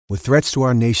With threats to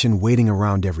our nation waiting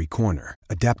around every corner,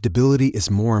 adaptability is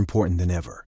more important than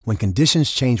ever. When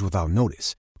conditions change without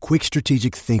notice, quick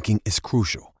strategic thinking is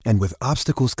crucial. And with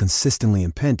obstacles consistently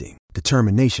impending,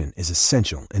 determination is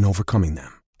essential in overcoming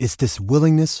them. It's this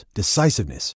willingness,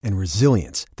 decisiveness, and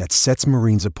resilience that sets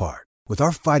Marines apart. With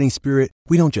our fighting spirit,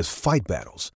 we don't just fight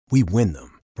battles, we win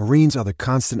them. Marines are the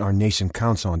constant our nation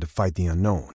counts on to fight the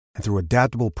unknown. And through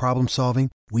adaptable problem solving,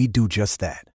 we do just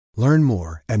that. Learn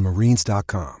more at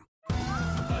marines.com.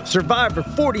 Survivor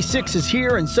 46 is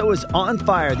here, and so is On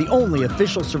Fire, the only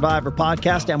official Survivor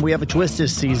podcast, and we have a twist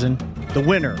this season. The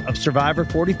winner of Survivor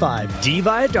 45, Dee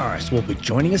Valladares, will be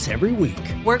joining us every week.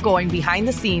 We're going behind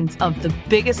the scenes of the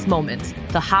biggest moments,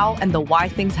 the how and the why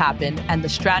things happen, and the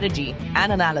strategy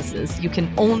and analysis you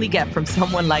can only get from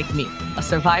someone like me, a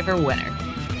Survivor winner.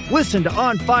 Listen to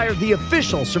On Fire, the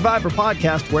official Survivor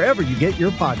podcast, wherever you get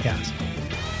your podcast.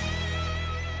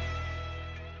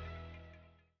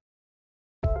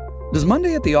 Does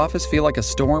Monday at the office feel like a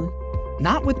storm?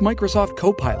 Not with Microsoft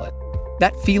Copilot.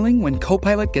 That feeling when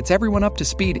Copilot gets everyone up to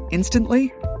speed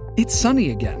instantly? It's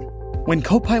sunny again. When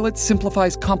Copilot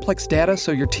simplifies complex data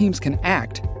so your teams can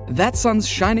act, that sun's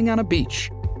shining on a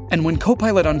beach. And when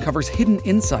Copilot uncovers hidden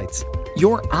insights,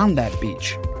 you're on that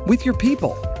beach with your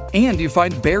people, and you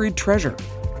find buried treasure.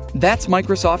 That's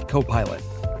Microsoft Copilot.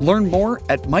 Learn more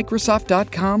at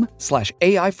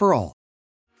Microsoft.com/AI for all.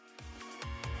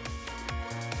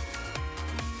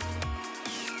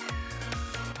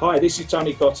 Hi, this is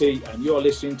Tony Cottee, and you're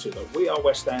listening to the We Are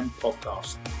West Ham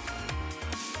podcast.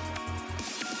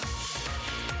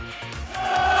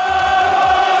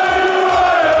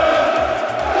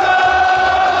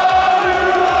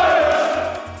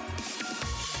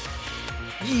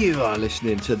 You are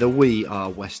listening to the We Are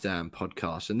West Ham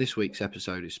podcast, and this week's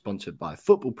episode is sponsored by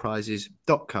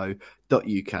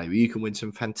footballprizes.co.uk, where you can win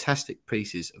some fantastic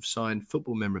pieces of signed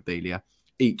football memorabilia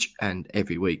each and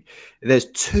every week. There's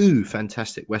two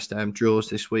fantastic West Ham draws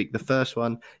this week. The first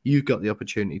one, you've got the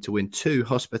opportunity to win 2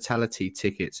 hospitality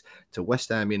tickets to West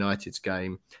Ham United's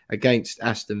game against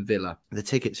Aston Villa. The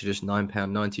tickets are just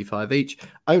 £9.95 each.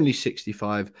 Only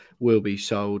 65 will be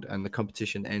sold, and the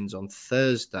competition ends on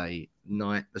Thursday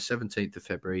night, the 17th of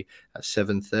February at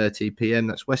 7:30 p.m.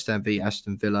 That's West Ham v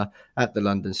Aston Villa at the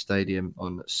London Stadium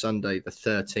on Sunday, the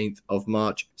 13th of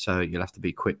March. So you'll have to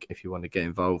be quick if you want to get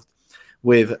involved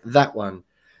with that one.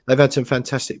 They've had some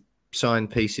fantastic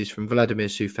signed pieces from Vladimir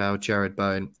Coufal, Jared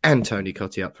Bowen and Tony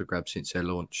Cottee up for grabs since their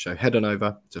launch. So head on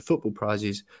over to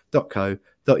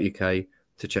footballprizes.co.uk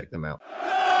to check them out.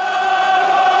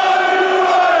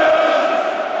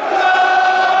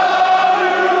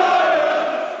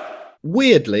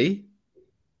 Weirdly,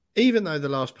 even though the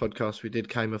last podcast we did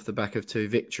came off the back of 2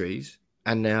 victories,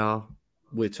 and now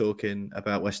we're talking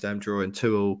about West Ham drawing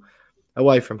 2-2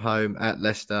 away from home at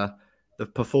Leicester, the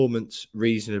performance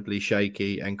reasonably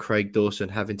shaky, and Craig Dawson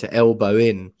having to elbow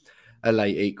in a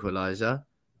late equaliser,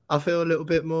 I feel a little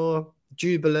bit more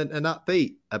jubilant and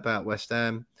upbeat about West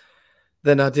Ham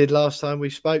than I did last time we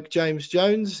spoke. James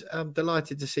Jones, I'm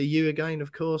delighted to see you again,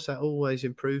 of course. That always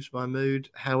improves my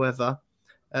mood. However,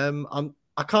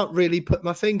 I can't really put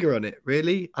my finger on it,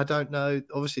 really. I don't know.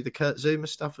 Obviously, the Kurt Zouma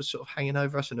stuff was sort of hanging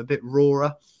over us and a bit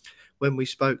rawer when we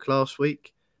spoke last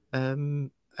week.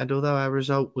 And although our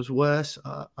result was worse,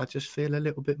 I just feel a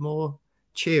little bit more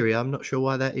cheery. I'm not sure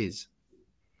why that is.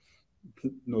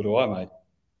 Nor do I, mate,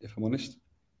 if I'm honest.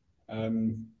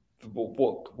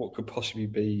 What could possibly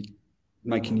be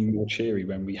making you more cheery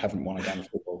when we haven't won a game of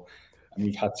football and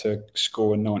we've had to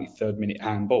score a 93rd minute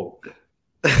handball?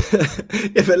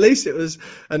 If at least it was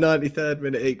a 93rd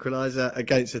minute equaliser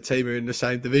against a team who are in the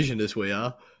same division as we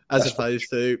are, as opposed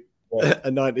to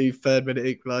a 93rd minute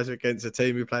equaliser against a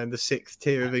team who play in the 6th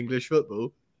tier of English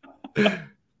football.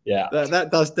 Yeah.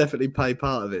 That does definitely play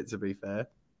part of it, to be fair.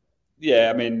 Yeah,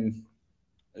 I mean,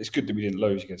 it's good that we didn't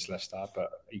lose against Leicester, but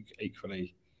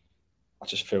equally, I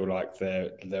just feel like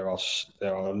there are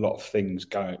a lot of things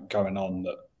going on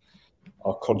that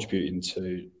are contributing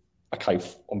to, okay,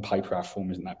 on paper our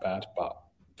form isn't that bad, but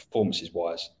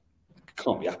performances-wise,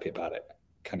 can't be happy about it,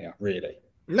 can you, really?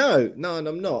 No, and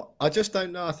I'm not. I just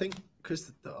don't know. I think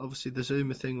because obviously the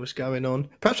Zouma thing was going on.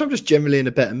 Perhaps I'm just generally in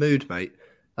a better mood, mate.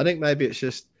 I think maybe it's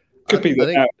just... Could be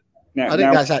that I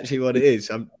think that's actually what it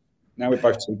is. Now we're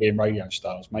both being radio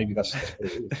stars. Maybe that's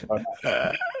what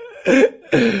it is.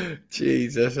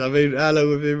 Jesus. I mean, how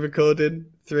long have we been recording?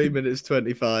 3 minutes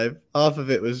 25. Half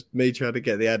of it was me trying to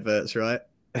get the adverts right.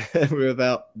 We're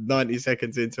about 90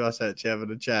 seconds into us actually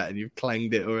having a chat and you've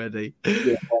clanged it already.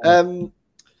 Yeah.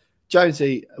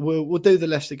 Jonesy, we'll do the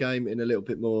Leicester game in a little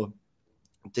bit more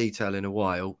detail in a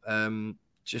while.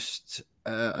 Just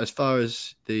as far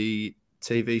as the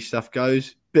TV stuff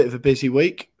goes, bit of a busy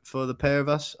week for the pair of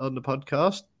us on the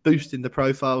podcast, boosting the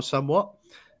profile somewhat.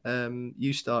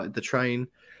 You started the train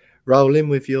rolling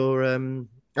with your, I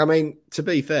mean, to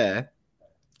be fair,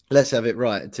 let's have it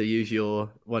right, to use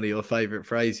one of your favourite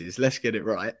phrases. Let's get it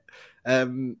right.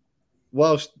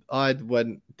 Whilst I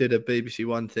did a BBC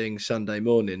One thing Sunday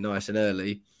morning, nice and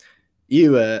early,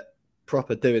 you were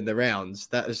proper doing the rounds.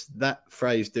 That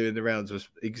phrase, doing the rounds, was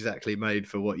exactly made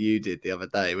for what you did the other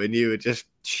day when you were just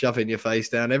shoving your face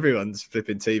down everyone's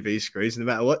flipping TV screens, no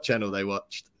matter what channel they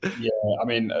watched. Yeah, I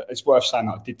mean, it's worth saying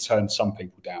that I did turn some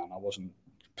people down. I wasn't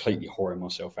completely whoring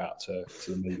myself out to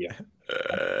the media.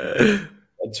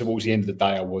 And towards the end of the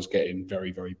day, I was getting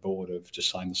very, very bored of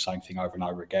just saying the same thing over and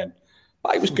over again.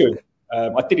 But it was good.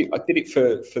 I did it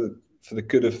for the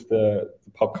good of the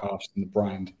podcast and the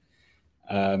brand.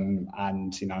 And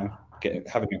having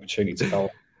the opportunity to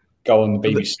go on the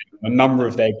BBC, a number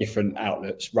of their different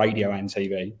outlets, radio and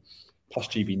TV, plus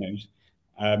GB News,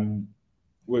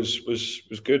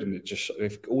 was good. And it just,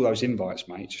 if all those invites,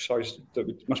 mate, just shows that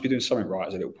we must be doing something right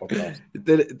as a little podcast.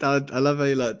 I love how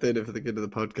you like doing it for the good of the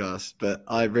podcast, but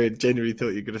I really genuinely thought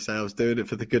you were going to say I was doing it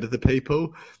for the good of the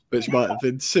people, which might have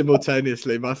been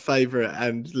simultaneously my favourite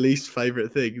and least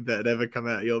favourite thing that had ever come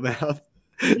out of your mouth.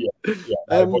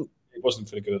 It wasn't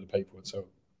for the good of the people at all.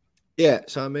 Yeah,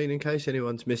 so I mean, in case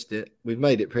anyone's missed it, we've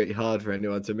made it pretty hard for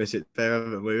anyone to miss it,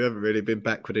 haven't we? We haven't really been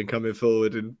backward in coming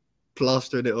forward and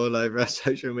plastering it all over our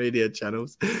social media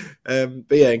channels. But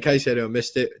yeah, in case anyone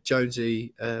missed it,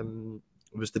 Jonesy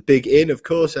was the big in, of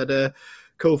course. Had a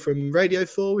call from Radio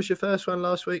 4, was your first one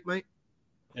last week, mate?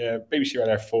 Yeah, BBC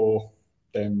Radio 4,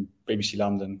 then BBC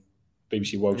London,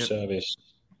 BBC World Service,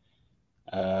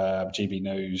 GB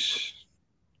News,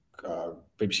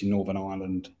 BBC Northern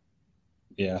Ireland.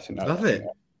 Yeah, I think that. Love it.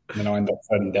 And then I ended up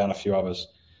turning down a few others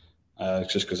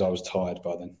just because I was tired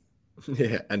by then.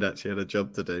 Yeah, and actually had a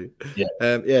job to do.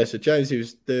 Yeah. So Jonesy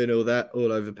was doing all that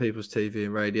all over people's TV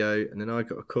and radio, and then I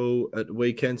got a call at the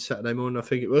weekend, Saturday morning, I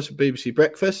think it was, for BBC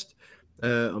Breakfast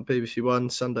on BBC One,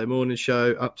 Sunday morning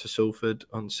show, up to Salford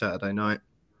on Saturday night.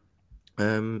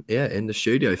 In the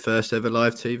studio, first ever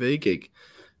live TV gig.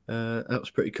 That was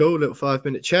pretty cool, little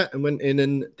 5-minute chat, and went in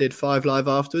and did 5 live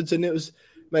afterwards, and it was,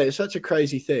 mate, it's such a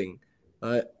crazy thing.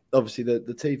 Obviously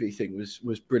the TV thing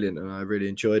was brilliant, and I really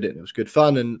enjoyed it, and it was good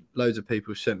fun, and loads of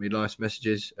people sent me nice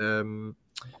messages. Podcast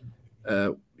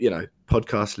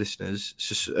listeners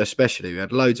especially, we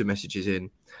had loads of messages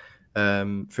in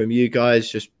from you guys,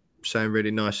 just saying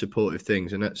really nice supportive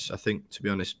things, and that's, I think, to be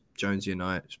honest, Jonesy and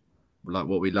I, it's like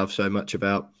what we love so much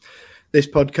about this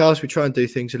podcast. We try and do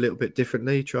things a little bit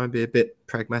differently, try and be a bit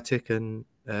pragmatic and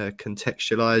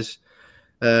contextualize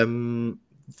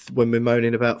when we're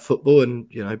moaning about football, and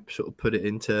sort of put it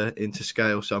into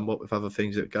scale somewhat with other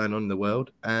things that are going on in the world.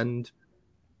 And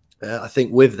I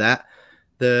think with that,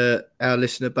 our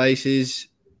listener base is,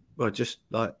 well, just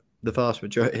like the vast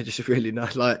majority are just really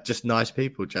nice, like just nice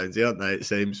people, Jonesy, aren't they? It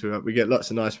seems we get lots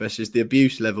of nice messages. The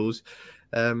abuse levels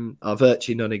are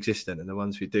virtually non-existent, and the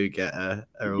ones we do get are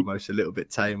almost a little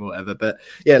bit tame or whatever. But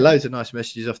yeah, loads of nice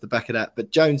messages off the back of that. But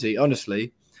Jonesy,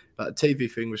 honestly, like, the TV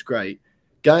thing was great.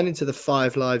 Going into the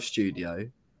 5 Live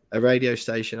studio, a radio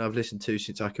station I've listened to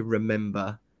since I can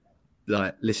remember,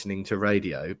 like, listening to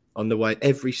radio on the way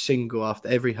after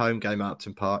every home game at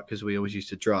Upton Park, because we always used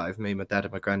to drive, me, my dad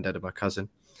and my granddad and my cousin.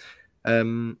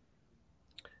 It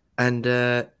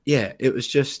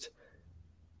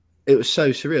was so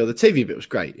surreal. The TV bit was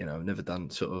great. I've never done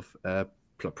sort of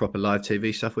proper live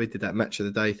TV stuff. We did that match of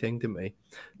the day thing, didn't we?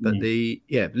 But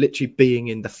literally being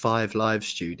in the 5 Live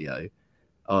studio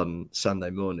on Sunday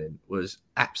morning was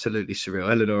absolutely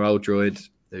surreal. Eleanor Oldroyd,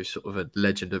 who's sort of a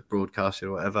legend of broadcasting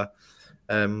or whatever,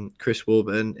 Chris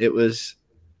Warburton, it was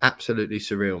absolutely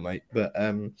surreal, mate. But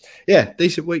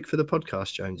decent week for the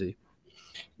podcast, Jonesy.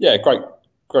 Yeah, great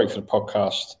for the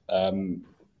podcast. And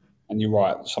you're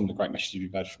right, some of the great messages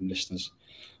we've had from listeners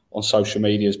on social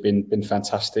media has been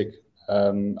fantastic.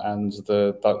 And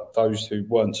those who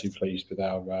weren't too pleased with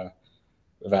our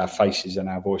faces and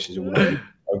our voices all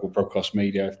over broadcast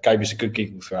media gave us a good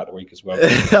giggle throughout the week as well.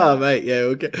 Oh, mate, yeah,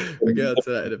 we'll get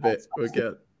onto that in a bit. We'll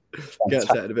get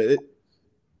onto that in a bit.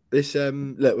 This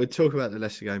we'll talk about the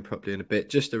Leicester game properly in a bit.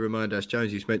 Just a reminder, as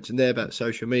Jonesy's mentioned there, about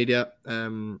social media.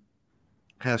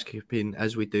 Housekeeping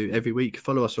as we do every week.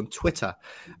 Follow us on Twitter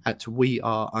at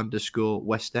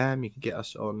 @WeAre_West Ham. You can get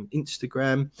us on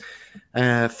Instagram,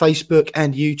 Facebook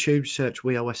and YouTube. Search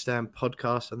We Are West Ham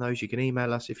Podcast. And those you can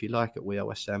email us if you like at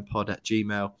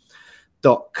wearewesthampod@gmail.com.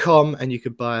 buymeacoffee.com, and you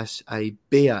can buy us a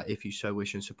beer if you so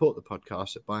wish and support the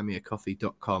podcast at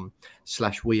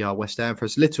buymeacoffee.com/wearewestham for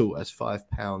as little as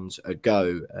 £5 a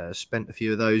go. Spent a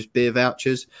few of those beer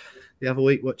vouchers the other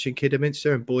week watching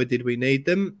Kidderminster, and boy did we need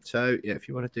them. So yeah, if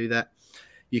you want to do that,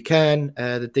 you can.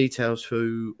 The details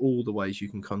for all the ways you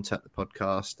can contact the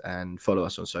podcast and follow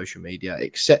us on social media,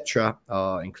 etc.,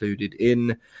 are included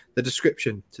in the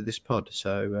description to this pod.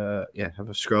 So yeah, have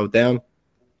a scroll down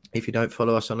if you don't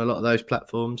follow us on a lot of those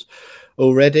platforms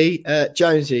already.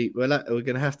 Jonesy, we're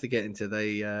going to have to get into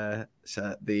the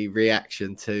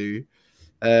reaction to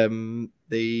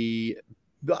the.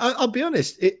 I'll be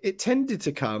honest, it tended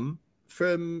to come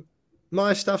from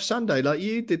My Stuff Sunday. Like,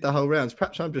 you did the whole rounds.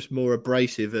 Perhaps I'm just more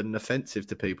abrasive and offensive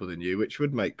to people than you, which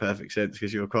would make perfect sense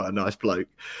because you're quite a nice bloke.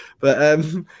 But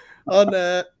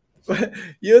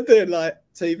you're doing like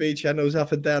TV channels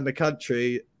up and down the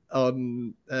country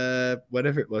on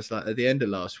whenever it was, like at the end of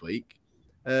last week,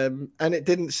 and it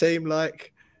didn't seem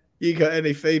like you got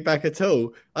any feedback at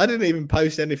all. I didn't even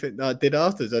post anything that I did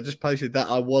afterwards. I just posted that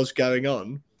I was going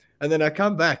on, and then I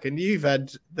come back and you've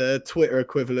had the Twitter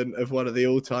equivalent of one of the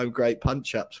all-time great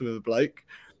punch-ups with a bloke.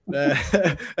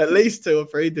 At least 2 or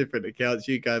 3 different accounts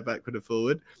you go backward and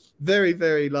forward. Very,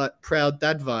 very like proud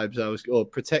dad vibes or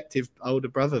protective older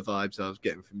brother vibes I was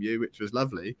getting from you, which was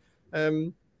lovely.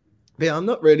 Yeah, I'm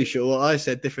not really sure what I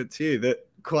said different to you that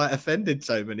quite offended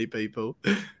so many people.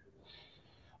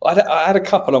 I had a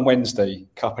couple on Wednesday.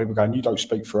 A couple of people going, "You don't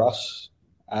speak for us,"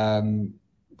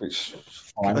 which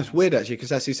is fine. That's weird, actually, because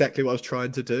that's exactly what I was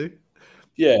trying to do.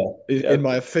 Yeah. In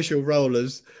my official role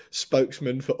as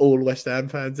spokesman for all West Ham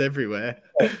fans everywhere.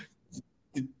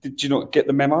 Did you not get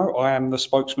the memo? I am the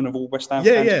spokesman of all West Ham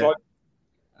fans. Yeah.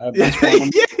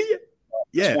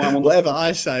 Yeah. Whatever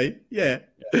I say,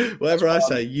 whatever I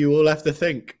say, you all have to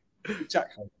think.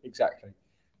 Exactly.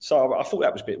 So I thought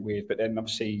that was a bit weird, but then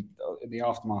obviously in the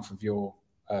aftermath of your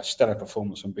stellar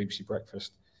performance on BBC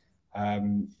Breakfast,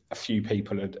 a few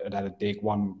people had a dig.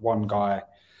 One guy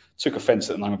took offence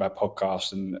at the name of our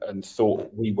podcast and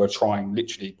thought we were trying,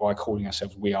 literally by calling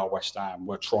ourselves We Are West Ham,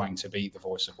 we're trying to be the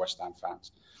voice of West Ham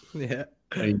fans. Yeah.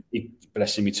 He,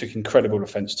 bless him, he took incredible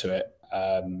offence to it.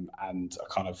 And I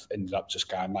kind of ended up just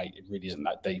going, mate, it really isn't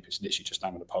that deep. It's literally just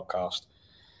name of the podcast.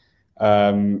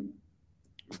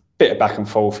 Bit of back and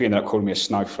forth. He ended up calling me a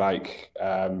snowflake,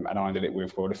 and I ended it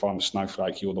with, well, if I'm a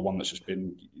snowflake, you're the one that's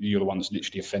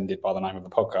literally offended by the name of the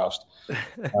podcast.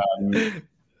 And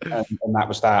that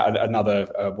was that.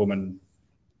 Another woman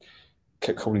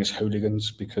kept calling us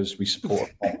hooligans because we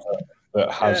support a club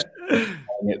that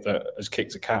has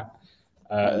kicked a cat.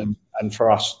 And for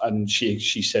us, and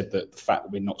she said that the fact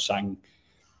that we're not saying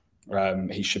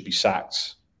he should be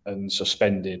sacked and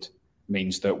suspended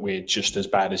means that we're just as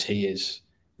bad as he is.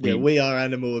 We are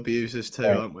animal abusers too,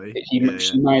 aren't we? She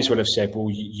may as well have said, well,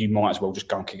 you might as well just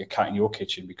go and kick a cat in your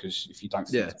kitchen because if you don't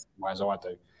think the same way as I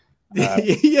do.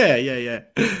 Yeah.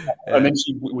 And then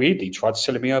she weirdly tried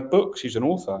selling me her book. She's an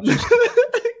author. I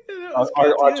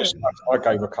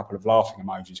gave her a couple of laughing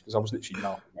emojis because I was literally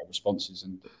laughing at responses,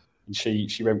 and she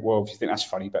went, well, if you think that's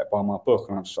funny, you better buy my book.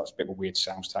 And I was just like, it's a bit of a weird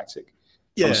sales tactic.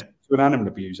 Yeah. To an animal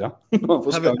abuser.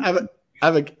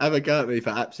 Have a go at me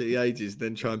for absolutely ages,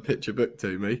 then try and pitch a book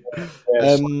to me.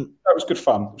 That was good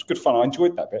fun. It was good fun. I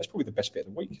enjoyed that bit. It's probably the best bit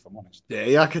of the week, if I'm honest.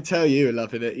 Yeah, I could tell you were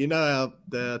loving it. You know how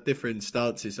there are different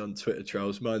stances on Twitter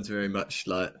trolls. Mine's very much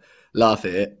like laugh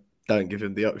at it, don't give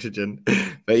him the oxygen.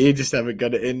 But you just haven't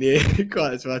got it in you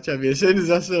quite as much, have you? As soon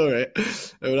as I saw it,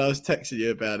 and when I was texting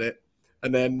you about it,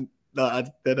 and then I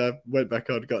went back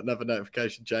on, got another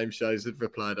notification. James Shows had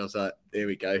replied. I was like, here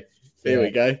we go.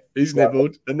 We go. He's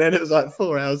nibbled. And then it was like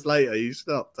 4 hours later, he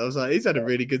stopped. I was like, he's had a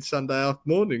really good Sunday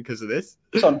morning because of this.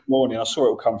 Sunday morning, I saw it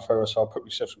all come through, so I put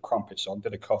myself some crumpets on,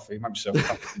 did a coffee, made myself a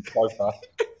cup of sofa,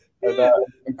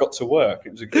 and got to work.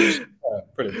 It was a good,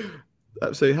 brilliant.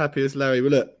 Absolutely happy as Larry.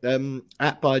 Well, look,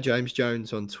 at by James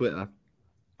Jones on Twitter.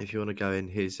 If you want to go in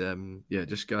his,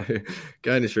 just go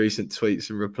in his recent tweets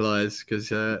and replies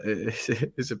because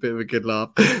it's a bit of a good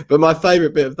laugh. But my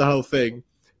favourite bit of the whole thing,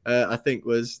 I think,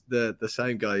 was the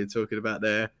same guy you're talking about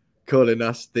there, calling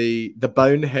us the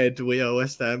Bonehead We Are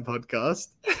West Ham podcast.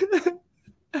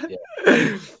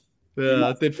 I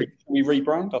did think we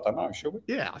rebrand. I don't know. Shall we?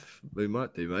 Yeah, we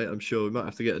might do, mate. I'm sure we might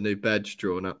have to get a new badge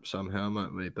drawn up somehow,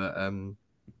 mightn't we? But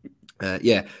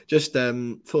just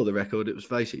for the record, it was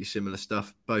basically similar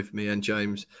stuff. Both me and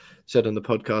James said on the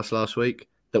podcast last week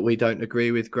that we don't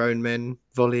agree with grown men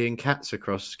volleying cats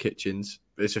across kitchens.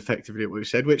 It's effectively what we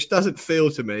said, which doesn't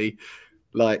feel to me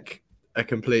like a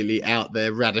completely out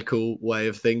there radical way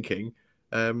of thinking,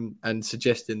 and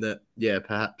suggesting that,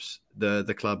 perhaps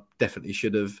the club definitely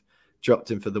should have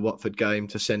dropped in for the Watford game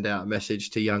to send out a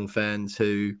message to young fans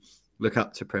who look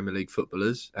up to Premier League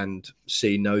footballers and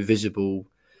see no visible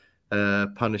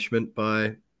punishment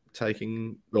by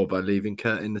leaving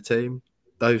Kurt in the team.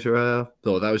 Those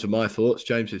are my thoughts.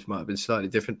 James's might have been slightly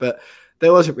different, but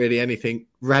there wasn't really anything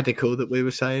radical that we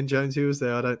were saying. Jonesy was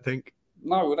there, I don't think.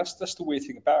 No, that's the weird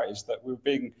thing about it, is that we're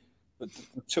being the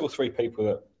 2 or 3 people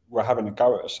that were having a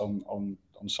go at us on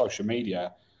social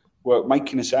media were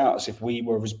making us out as if we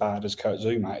were as bad as Kurt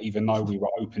Zouma, even though we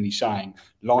were openly saying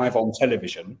live on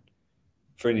television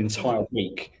for an entire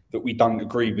week that we don't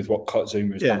agree with what Kurt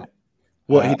Zouma has done.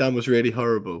 What he done was really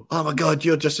horrible. Oh my God,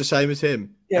 you're just the same as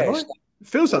him. Yeah, it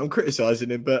feels like I'm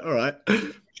criticising him, but all right.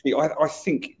 I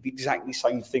think the exactly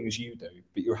same thing as you do,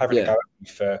 but you're having a go at me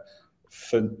for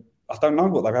I don't know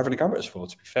what they're having a go at us for,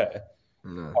 to be fair.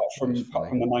 No, apart from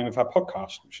the name of our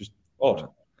podcast, which is odd.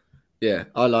 Yeah,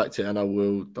 I liked it, and I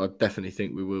definitely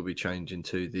think we will be changing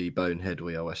to the Bonehead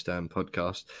We Are West Ham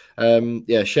podcast.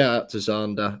 Shout out to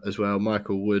Zander as well,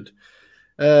 Michael Wood.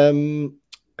 Forgive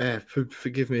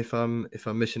me if I'm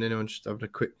missing anyone. Just having a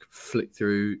quick flick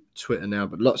through Twitter now,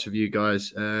 but lots of you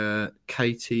guys.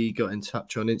 Katie got in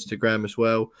touch on Instagram as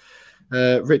well.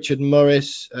 Richard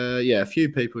Morris, a few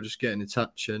people just getting in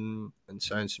touch and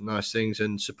saying some nice things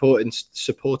and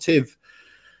supportive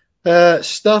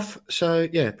stuff. So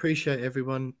yeah, appreciate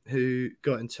everyone who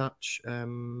got in touch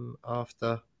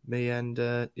after me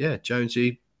and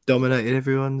Jonesy dominated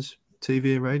everyone's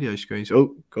TV and radio screens.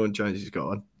 Oh, go on, Jonesy's got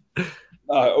one.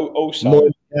 Also, Moy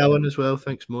Gowan as well.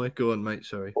 Thanks, Moy. Go on, mate.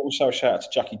 Sorry. Also, a shout out to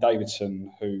Jackie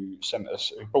Davidson who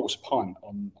brought us a pint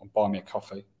on Buy Me a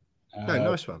Coffee.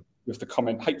 Nice one. With the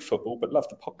comment, hate football but love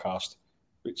the podcast,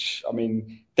 which I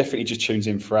mean definitely just tunes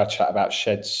in for our chat about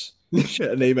sheds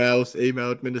and email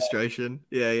administration.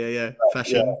 Yeah.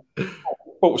 Fashion. Yeah.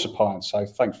 Brought us a pint, so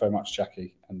thanks very much,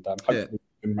 Jackie, and hopefully we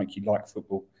can make you like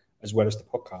football as well as the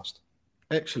podcast.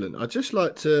 Excellent. I'd just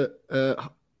like to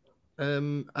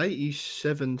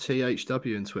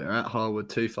 87THW on Twitter at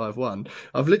Harwood251.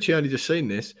 I've literally only just seen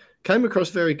this. Came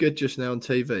across very good just now on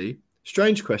TV.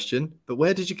 Strange question, but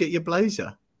where did you get your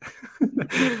blazer?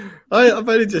 I've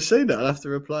only just seen that. I'll have to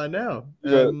reply now.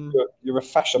 You're a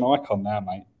fashion icon now,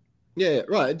 mate. Yeah,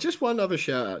 right. Just one other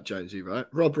shout out, Jonesy, right?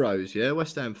 Rob Rose,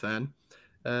 West Ham fan.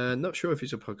 Not sure if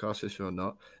he's a podcast listener or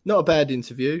not. Not a bad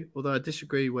interview, although I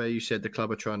disagree where you said the club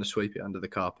are trying to sweep it under the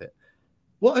carpet.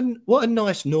 What a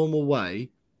nice, normal way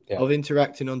of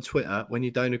interacting on Twitter when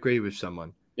you don't agree with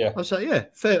someone. Yeah. I was like, yeah,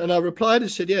 fair. And I replied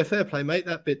and said, yeah, fair play, mate.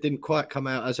 That bit didn't quite come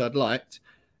out as I'd liked.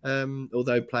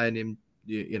 Although playing him,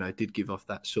 did give off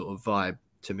that sort of vibe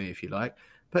to me, if you like.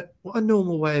 But what a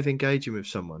normal way of engaging with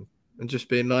someone and just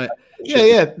being like,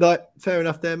 like, fair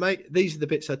enough there, mate. These are the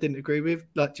bits I didn't agree with.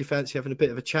 Like, do you fancy having a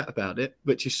bit of a chat about it?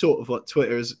 Which is sort of what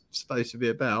Twitter is supposed to be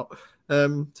about.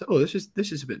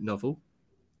 This is a bit novel.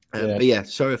 But yeah,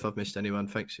 sorry if I've missed anyone.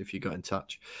 Thanks if you got in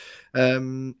touch.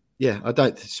 I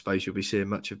don't suppose you'll be seeing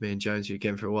much of me and Jonesy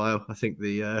again for a while. I think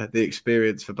the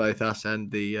experience for both us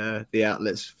and the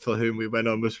outlets for whom we went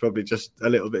on was probably just a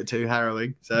little bit too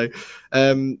harrowing. So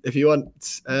if you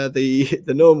want the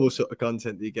normal sort of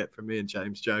content that you get from me and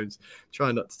James Jones,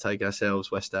 try not to take ourselves,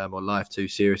 West Ham or life too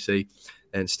seriously,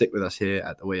 and stick with us here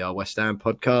at the We Are West Ham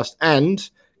podcast. And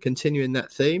continuing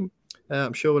that theme,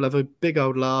 I'm sure we'll have a big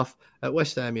old laugh at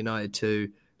West Ham United 2,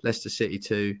 Leicester City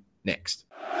 2 next.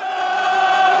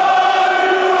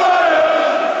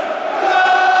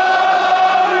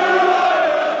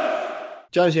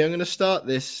 Jonesy, I'm going to start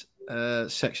this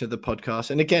section of the podcast.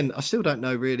 And again, I still don't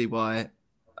know really why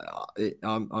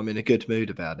I'm in a good mood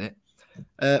about it.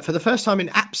 For the first time in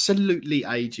absolutely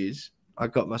ages, I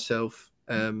got myself,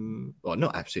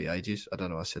 not absolutely ages. I don't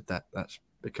know why I said that. That's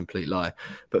a complete lie.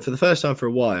 But for the first time for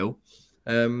a while,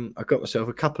 I got myself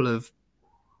a couple of,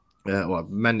 I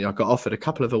got offered a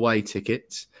couple of away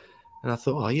tickets. And I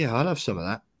thought, I'll have some of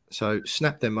that. So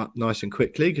snapped them up nice and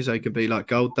quickly because they can be like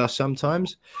gold dust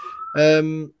sometimes.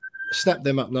 Snapped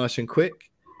them up nice and quick.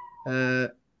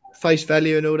 Face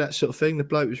value and all that sort of thing. The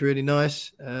bloke was really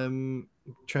nice.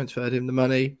 Transferred him the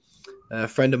money. A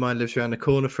friend of mine lives around the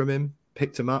corner from him.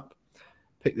 Picked him up.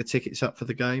 Picked the tickets up for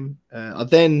the game.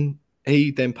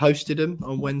 He then posted them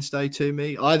on Wednesday to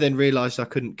me. I then realised I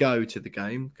couldn't go to the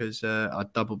game because I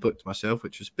double booked myself,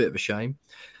 which was a bit of a shame.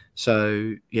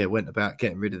 So went about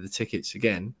getting rid of the tickets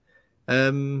again.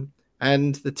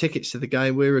 And the tickets to the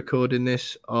game, we're recording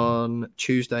this on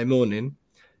Tuesday morning.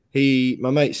 My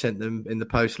mate sent them in the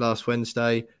post last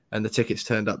Wednesday, and the tickets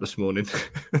turned up this morning.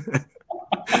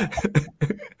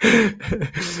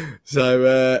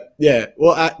 So,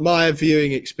 my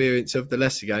viewing experience of the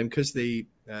Leicester game, because the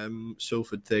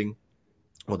Salford thing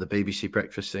the BBC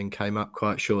breakfast thing came up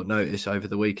quite short notice over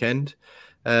the weekend.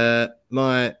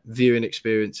 My viewing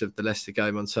experience of the Leicester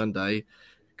game on Sunday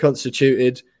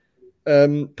constituted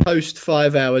post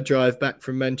 5-hour drive back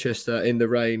from Manchester in the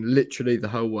rain, literally the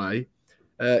whole way.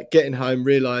 Getting home,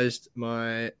 realised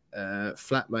my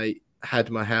flatmate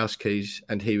had my house keys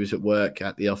and he was at work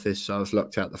at the office, so I was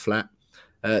locked out the flat.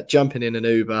 Jumping in an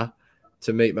Uber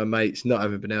to meet my mates, not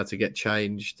having been able to get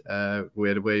changed.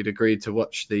 We'd agreed to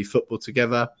watch the football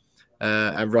together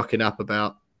and rocking up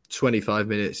about 25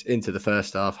 minutes into the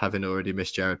first half, having already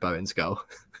missed Jared Bowen's goal.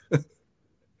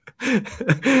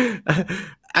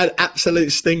 An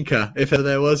absolute stinker, if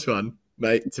there was one,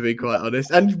 mate, to be quite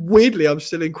honest. And weirdly, I'm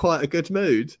still in quite a good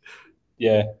mood.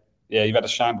 Yeah, you've had a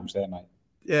shambles there, mate.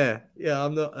 Yeah,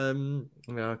 I'm not.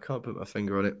 I can't put my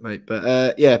finger on it, mate. But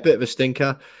a bit of a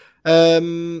stinker.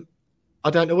 I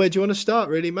don't know, where do you want to start,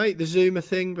 really, mate? The Zuma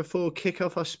thing before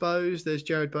kickoff, I suppose. There's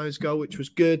Jared Bowen's goal, which was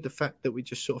good. The fact that we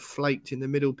just sort of flaked in the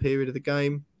middle period of the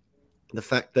game. The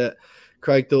fact that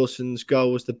Craig Dawson's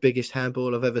goal was the biggest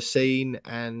handball I've ever seen,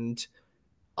 and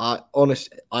I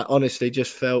honestly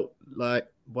just felt like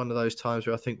one of those times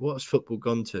where I think, what has football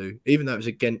gone to? Even though it was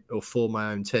against or for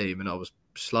my own team, and I was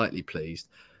slightly pleased,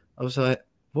 I was like,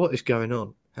 what is going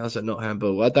on? How's that not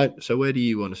handball? So where do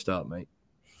you want to start, mate?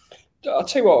 I'll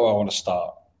tell you what I want to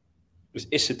start. It's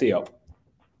Issa Diop.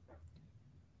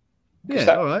 Yeah,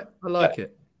 all right. I like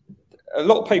it. A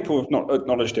lot of people have not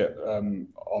acknowledged it on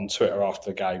Twitter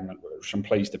after the game, which I'm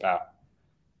pleased about.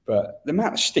 But the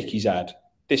amount of stick he's had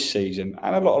this season,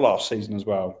 and a lot of last season as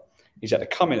well, he's had to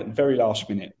come in at the very last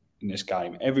minute in this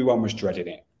game. Everyone was dreading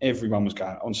it. Everyone was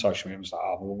going on social media and was like,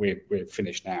 oh, well, we're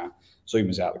finished now.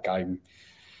 Zuma's out of the game.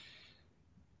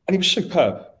 And he was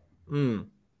superb.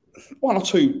 One or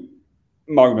two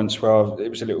moments where it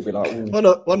was a little bit like... One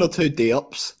or two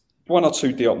Diops. One or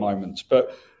two Diop moments.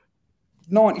 But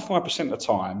 95% of the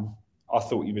time, I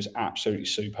thought he was absolutely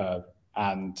superb.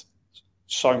 And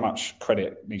so much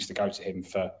credit needs to go to him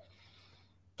for...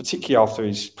 particularly after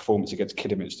his performance against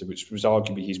Kidderminster, which was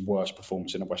arguably his worst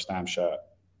performance in a West Ham shirt.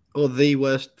 Or the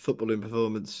worst footballing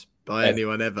performance by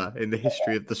anyone ever in the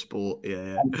history of the sport.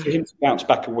 Yeah. And for him to bounce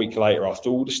back a week later after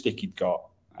all the stick he'd got,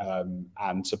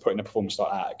 and to put in a performance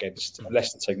like that against a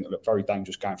Leicester team that looked very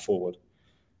dangerous going forward,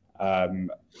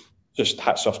 just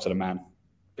hats off to the man.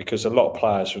 Because a lot of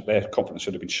players, their confidence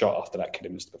would have been shot after that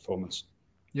Kidderminster performance.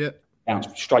 Yeah.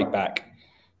 Bounced straight back,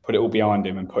 put it all behind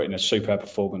him and put in a superb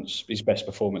performance, his best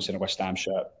performance in a West Ham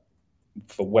shirt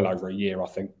for well over a year, I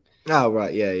think. Oh,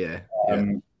 right, yeah.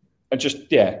 And just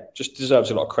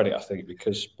deserves a lot of credit, I think,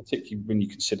 because particularly when you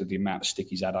consider the amount of stick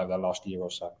he's had over the last year or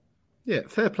so. Yeah,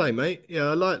 fair play, mate. Yeah,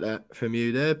 I like that from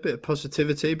you there. Bit of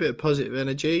positivity, bit of positive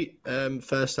energy.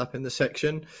 First up in the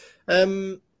section.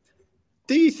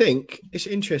 Do you think, it's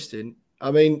interesting,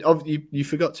 I mean, you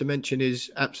forgot to mention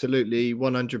his absolutely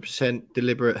 100%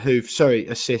 deliberate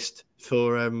assist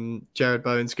for Jared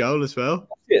Bowen's goal as well.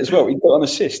 Yeah, as well. He got an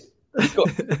assist.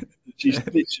 She's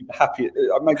literally happy.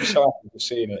 I made me so happy for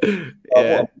seeing it.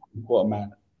 Yeah. What a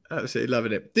man. Absolutely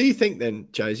loving it. Do you think then,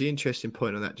 Josie, interesting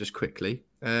point on that just quickly,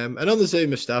 and on the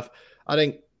Zuma stuff, I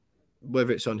think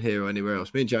whether it's on here or anywhere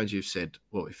else, me and Jonesy have said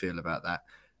what we feel about that.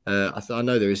 I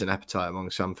know there is an appetite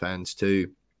among some fans to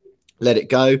let it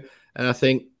go. And I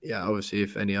think, obviously,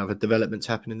 if any other developments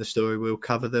happen in the story, we'll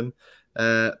cover them.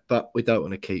 But we don't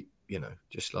want to keep,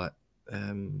 just like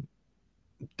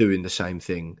doing the same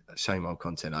thing, same old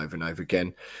content over and over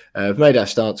again. We've made our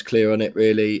stance clear on it,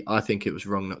 really. I think it was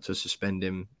wrong not to suspend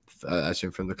him, as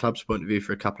in from the club's point of view,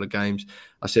 for a couple of games.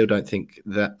 I still don't think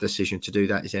that decision to do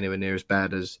that is anywhere near as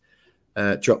bad as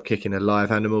drop kicking a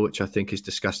live animal, which I think is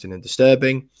disgusting and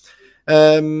disturbing.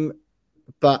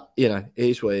 But, it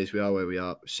is what it is. We are where we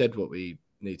are. Said what we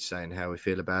need to say and how we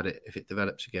feel about it. If it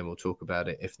develops again, we'll talk about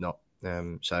it. If not,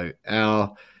 so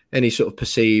any sort of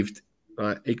perceived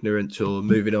ignorance or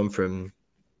moving on from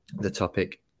the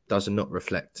topic does not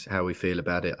reflect how we feel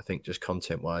about it. I think just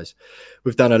content-wise,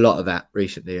 we've done a lot of that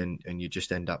recently, and you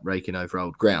just end up raking over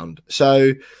old ground.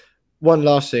 So one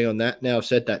last thing on that. Now I've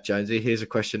said that, Jonesy, here's a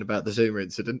question about the Zuma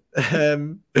incident.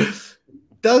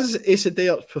 Does Issa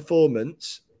Diop's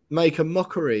performance make a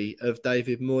mockery of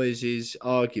David Moyes'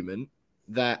 argument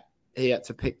that he had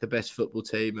to pick the best football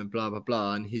team and blah, blah,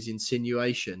 blah, and his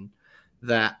insinuation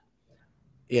that,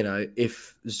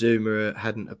 if Zuma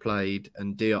hadn't played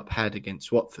and Diop had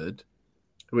against Watford,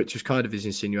 which was kind of his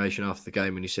insinuation after the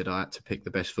game when he said, I had to pick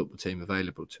the best football team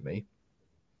available to me.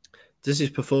 Does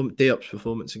Diop's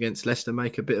performance against Leicester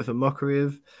make a bit of a mockery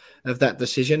of that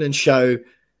decision and show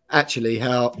actually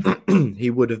how he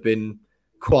would have been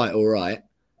quite all right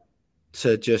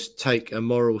to just take a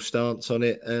moral stance on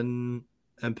it and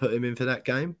and put him in for that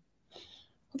game?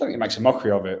 I don't think it makes a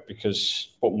mockery of it, because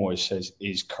what Moyes says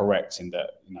is correct in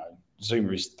that,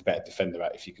 Zouma is the better defender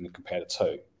if you can compare the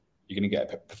two. You're going to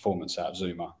get a performance out of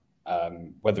Zouma.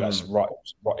 Whether that's right,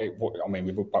 I mean,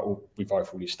 we've both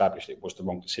already established it was the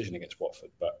wrong decision against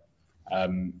Watford. But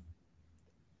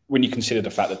when you consider the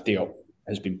fact that Diop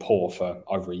has been poor for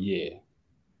over a year,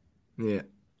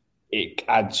 it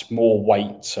adds more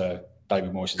weight to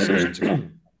David Moyes' decision to go,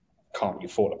 can't really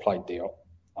afford to play Diop.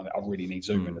 I really need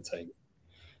Zouma in the team.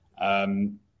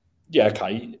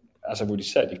 Okay. As I've already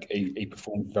said, he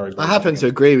performed very, very I happen to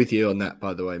agree with you on that,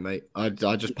 by the way, mate. I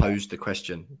just posed the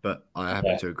question, but I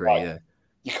happen to agree,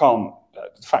 You can't...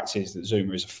 the fact is that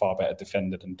Zouma is a far better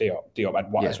defender than Diop. Diop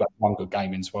had one good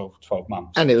game in 12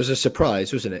 months. And it was a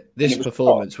surprise, wasn't it? This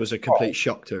performance was a complete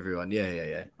shock to everyone. Yeah.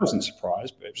 It wasn't a surprise,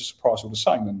 but it was a surprise all the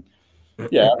same. And I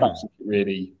don't think it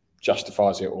really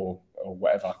justifies it or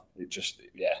whatever. It just,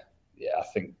 I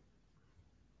think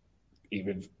he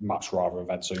would much rather have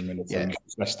had Zouma in the team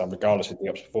against Leicester, regardless of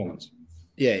Diop's performance.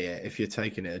 Yeah. If you're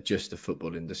taking it as just a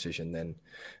footballing decision, then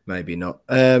maybe not.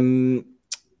 Fair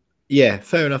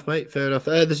enough, mate. Fair enough.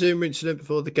 The Zouma incident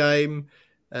before the game,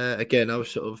 again, I was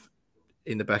sort of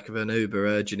in the back of an Uber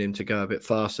urging him to go a bit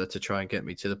faster to try and get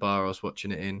me to the bar I was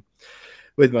watching it in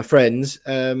with my friends.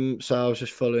 So I was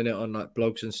just following it on like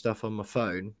blogs and stuff on my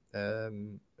phone.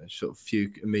 Sort of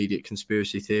few immediate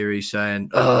conspiracy theories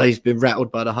saying, he's been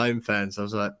rattled by the home fans. I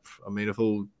was like, I mean, of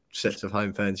all sets of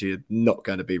home fans you're not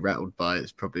going to be rattled by,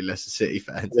 it's probably Leicester City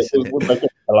fans, isn't it? Would they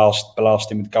get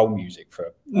blast him with goal music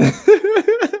for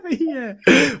Yeah.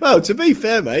 Well, to be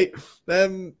fair, mate,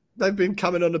 they've been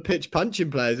coming on the pitch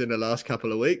punching players in the last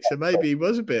couple of weeks, so maybe he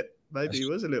was a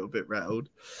little bit rattled.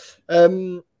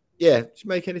 Did you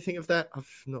make anything of that?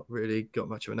 I've not really got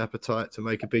much of an appetite to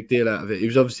make a big deal out of it. He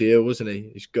was obviously ill, wasn't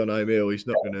he? He's gone home ill. He's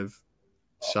not going to have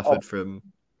suffered from...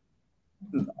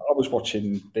 I was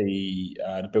watching the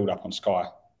build-up on Sky,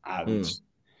 and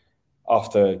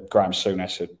after Graham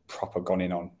Souness had proper gone in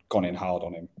hard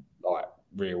on him, like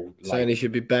real... Saying he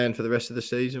should be banned for the rest of the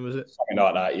season, was it? Something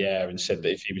like that, yeah, and said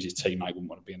that if he was his teammate, he wouldn't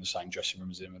want to be in the same dressing room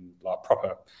as him, and like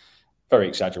proper... very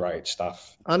exaggerated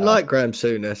stuff. Unlike Graham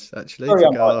Souness, actually,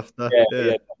 to go after.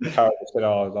 Yeah. Carragher said,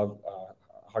 I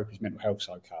hope his mental health's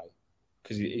okay.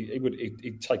 Because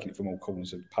he'd taken it from all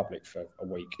corners of the public for a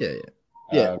week.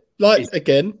 Yeah.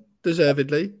 Again,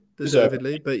 deservedly,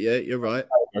 but yeah, you're right.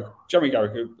 Jeremy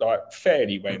Garrick,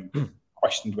 fairly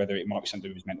questioned whether it might be something to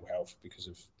do with his mental health because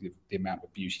of the amount of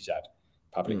abuse he's had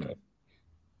publicly.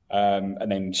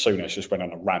 And then Souness just went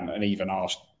on a rant and even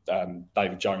asked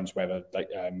David Jones whether they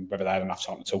had enough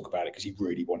time to talk about it, because he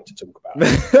really wanted to talk about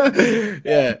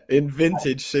it. In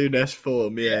vintage Souness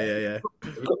form. Yeah.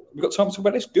 We've got time to talk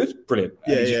about this. Good, brilliant.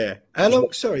 Yeah. How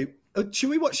long? Sorry, should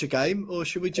we watch the game or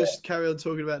should we just carry on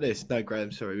talking about this? No,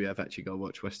 Graham. Sorry, we have actually got to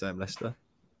watch West Ham Leicester.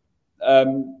 But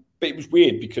it was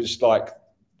weird because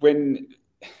when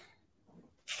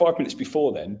 5 minutes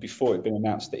before it had been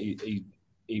announced that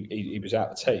he was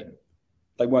out of the team,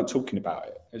 they weren't talking about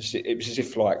it. It was as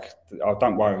if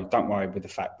don't worry with the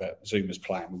fact that Zouma's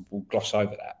playing. We'll gloss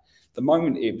over that. The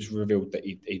moment it was revealed that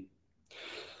he'd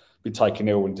been taken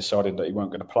ill and decided that he weren't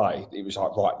going to play, it was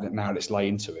like, right, now let's lay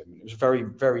into him. It was a very,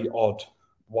 very odd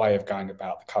way of going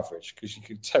about the coverage, because you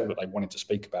could tell that they wanted to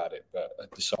speak about it, but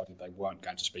decided they weren't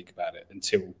going to speak about it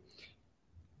until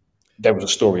there was a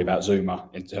story about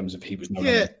Zouma in terms of he was no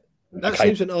longer. That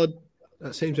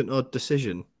seems an odd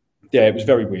decision. Yeah, it was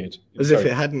very weird. As if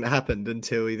it hadn't happened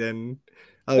until he then...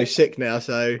 he's sick now,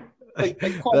 so... They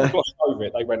kind of glossed over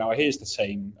it. They went, here's the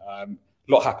team. A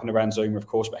lot happened around Zouma, of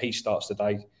course, but he starts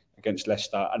today against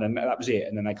Leicester. And then that was it.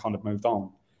 And then they kind of moved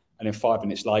on. And then 5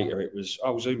 minutes later, it was,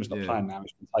 Zouma's not playing now.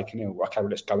 He's been taken ill. Okay, well,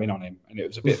 let's go in on him. And it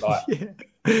was a bit like... a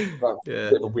bit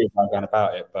of a weird way going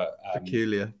about it. But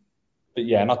peculiar. But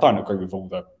yeah, and I don't agree with all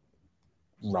the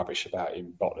rubbish about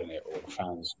him bottling it or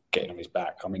fans getting on his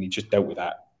back. I mean, he just dealt with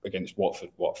that against Watford,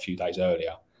 a few days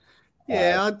earlier.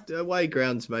 Yeah, away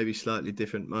grounds may be slightly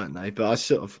different, mightn't they? But I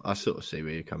sort of see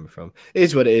where you're coming from. It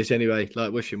is what it is anyway.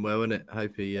 Wish him well, innit?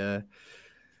 Hope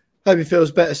he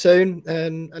feels better soon.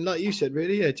 And like you said,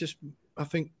 really, I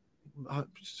think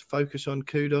just focus on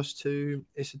kudos to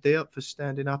Issa Diop for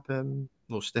standing up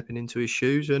or stepping into his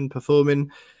shoes and performing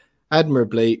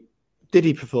admirably. Did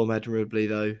he perform admirably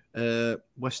though?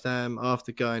 West Ham,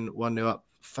 after going 1-0 up,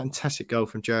 fantastic goal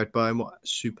from Jared Bowen. What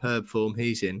superb form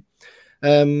he's in.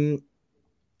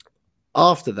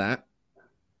 After that,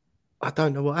 I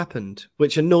don't know what happened,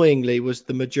 which annoyingly was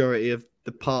the majority of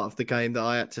the part of the game that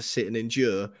I had to sit and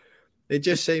endure. It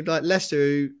just seemed like Leicester,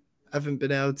 who haven't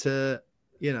been able to,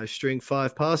 string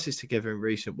 5 passes together in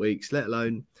recent weeks, let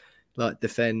alone like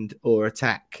defend or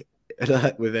attack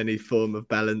like with any form of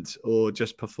balance or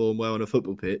just perform well on a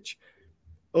football pitch.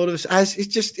 All of us,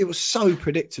 it was so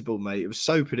predictable, mate. It was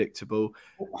so predictable,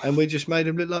 and we just made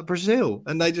them look like Brazil,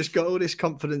 and they just got all this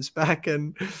confidence back.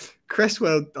 And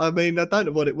Cresswell, I mean, I don't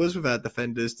know what it was with our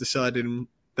defenders deciding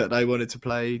that they wanted to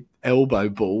play elbow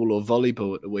ball or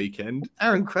volleyball at the weekend.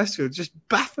 Aaron Cresswell, just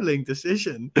baffling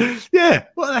decision. Yeah,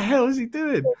 what the hell is he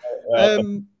doing?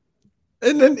 And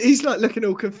then he's like looking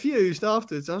all confused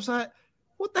afterwards. I was like,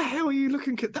 what the hell are you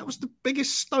looking at? That was the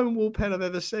biggest stonewall pen I've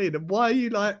ever seen. And why are you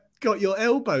like got your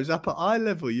elbows up at eye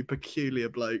level, you peculiar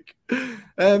bloke?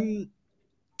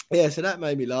 Yeah, so that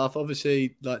made me laugh.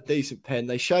 Obviously, like decent pen.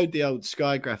 They showed the old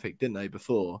Sky graphic, didn't they,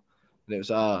 before? And it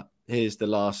was, here's the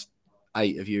last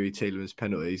 8 of Yuri Tielemans'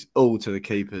 penalties, all to the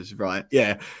keepers, right?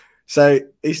 Yeah. So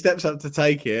he steps up to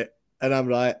take it, and I'm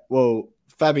like, well,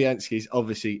 Fabianski's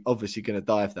obviously going to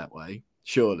dive that way,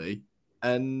 surely.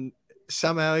 And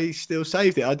somehow he still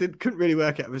saved it. I couldn't really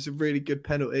work out if it was a really good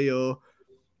penalty or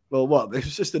what. It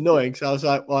was just annoying. So I was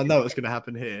like, well, I know what's going to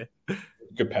happen here.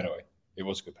 Good penalty. It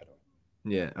was a good penalty.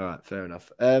 Yeah, all right, fair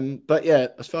enough. But yeah,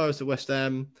 as far as the West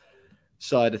Ham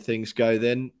side of things go,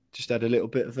 then just had a little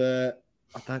bit of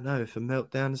I don't know if a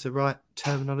meltdown is the right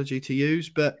terminology to use,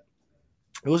 but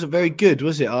it wasn't very good,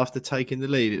 was it, after taking the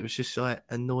lead? It was just like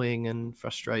annoying and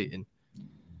frustrating.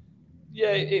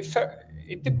 Yeah,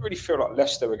 it didn't really feel like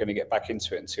Leicester were going to get back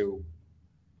into it until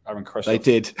Aaron Cresswell. They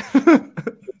did.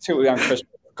 Until Aaron Cresswell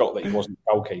forgot that he wasn't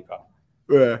the goalkeeper.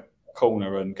 Yeah.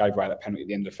 Corner and gave away that penalty at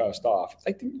the end of the first half.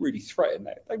 They didn't really threaten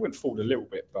that. They went forward a little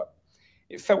bit, but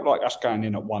it felt like us going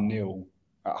in at 1-0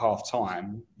 at half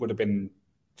time would have been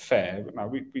fair. But no,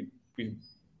 we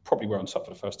probably were on top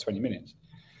for the first 20 minutes.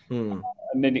 And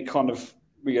then it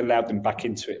we allowed them back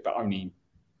into it, but only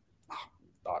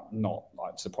not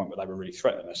like to the point where they were really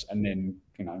threatening us, and then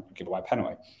give away a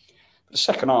penalty. But the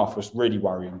second half was really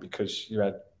worrying because you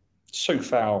had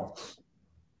Soufal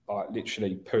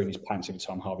literally pooing his pants every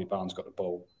time Harvey Barnes got the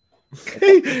ball.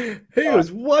 he was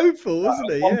woeful,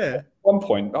 wasn't he? Yeah. At one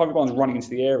point, Harvey Barnes running into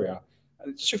the area,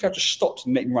 and Soufal just stopped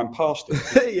and let him run past him.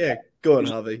 Yeah, go on,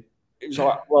 Harvey. It was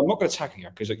like, well, I'm not going to tackle you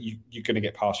because you're going to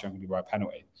get past you and I'm going to give away a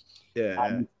penalty. Yeah.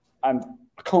 And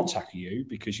I can't tackle you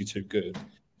because you're too good.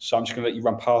 So I'm just going to let you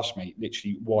run past me,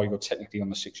 literally, while you're technically on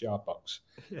the 6-yard box.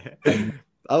 Yeah.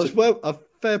 A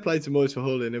fair play to Moyes for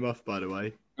hauling him off, by the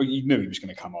way. You knew he was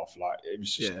going to come off. Like it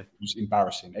was just, It was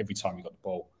embarrassing every time he got the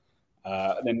ball.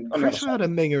 And then Cresswell had a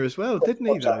minger as well, didn't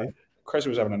he? Though Cresswell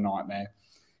was having a nightmare.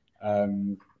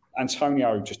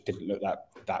 Antonio just didn't look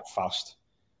that fussed.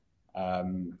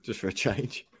 Just for a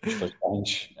change.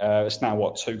 It's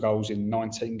now 2 goals in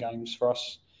 19 games for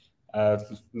us.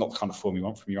 Not the kind of form you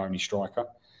want from your only striker.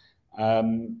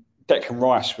 Declan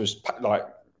Rice was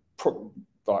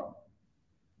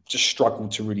just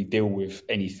struggled to really deal with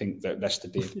anything that Leicester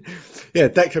did. Yeah,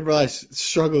 Declan Rice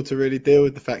struggled to really deal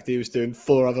with the fact he was doing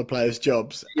 4 other players'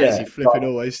 jobs, as he flipping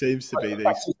always seems to be.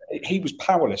 He was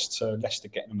powerless to Leicester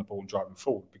getting on the ball and driving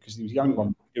forward because he was the only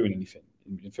one doing anything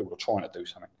in midfield or trying to do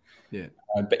something. Yeah.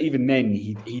 But even then,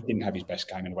 he didn't have his best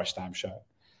game in the West Ham shirt.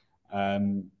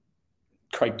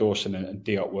 Craig Dawson and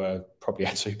Diop were probably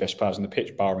our 2 best players on the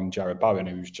pitch, barring Jared Bowen,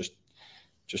 who was just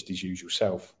his usual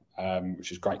self,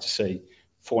 which is great to see.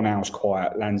 Fornals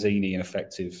quiet, Lanzini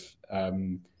ineffective.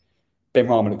 Ben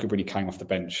Rama looked good when he came off the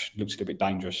bench, looked a little bit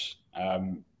dangerous.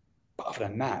 But other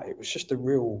than that, it was just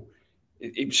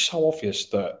it was so obvious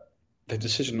that the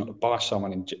decision not to buy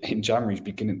someone in January is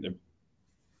beginning to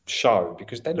show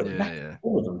because they look knackered.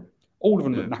 All of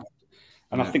them look knackered.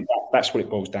 And I think that's what it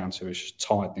boils down to, is just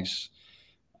tiredness.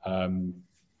 And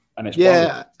it's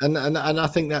and I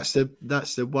think that's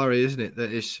the worry, isn't it?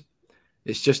 That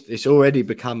it's already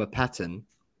become a pattern,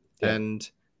 and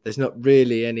there's not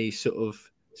really any sort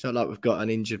of. It's not like we've got an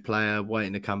injured player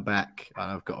waiting to come back.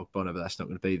 I've got Ogbonna, but that's not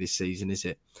going to be this season, is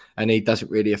it? And he doesn't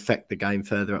really affect the game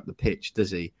further up the pitch,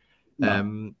 does he?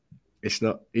 No. It's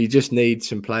not. You just need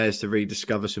some players to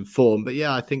rediscover some form. But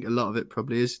yeah, I think a lot of it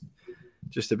probably is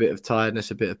just a bit of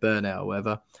tiredness, a bit of burnout, or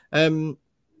whatever.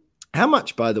 How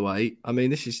much, by the way? I mean,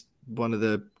 this is one of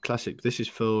the classic. This is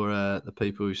for the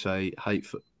people who say hate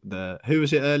football. Who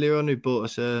was it earlier on who bought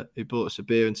us a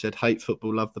beer and said hate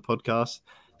football, love the podcast?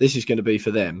 This is going to be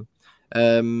for them.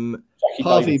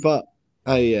 Harvey Barnes.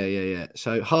 Oh yeah.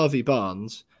 So Harvey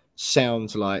Barnes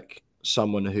sounds like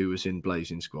someone who was in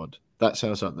Blazing Squad. That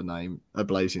sounds like a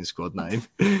Blazing Squad name,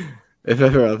 if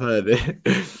ever I've heard it.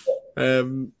 I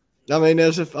mean,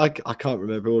 I can't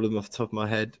remember all of them off the top of my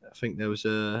head. I think there was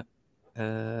what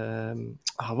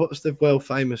was the well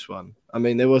famous one? I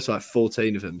mean, there was like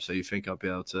 14 of them, so you think I'd be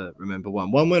able to remember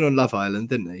one. One went on Love Island,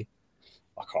 didn't he?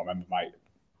 I can't remember, mate.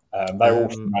 They were all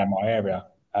from around my area.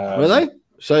 Were they?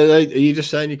 So are you just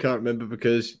saying you can't remember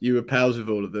because you were pals with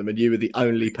all of them and you were the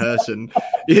only person?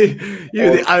 you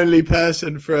were the only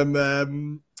person from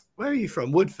where are you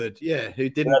from? Woodford, yeah, who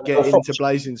didn't get into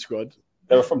Blazing Squad.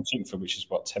 They were from Chingford, which is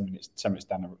what 10 minutes down,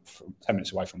 10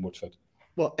 minutes away from Woodford.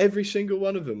 What? Every single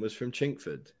one of them was from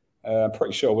Chingford. I'm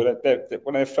pretty sure. Well,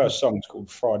 one of their first songs called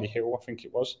Friday Hill, I think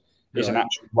it was. There's an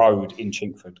actual road in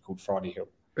Chingford called Friday Hill.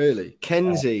 Really?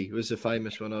 Kenzie was the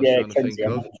famous one I was trying to think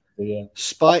of. Yeah.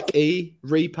 Spike E,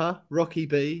 Reaper, Rocky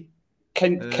B.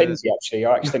 Kenzie, actually,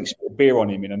 I accidentally spilled beer on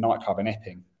him in a nightclub in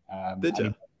Epping. Did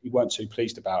you? He weren't too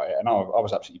pleased about it. And I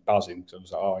was absolutely buzzing. So I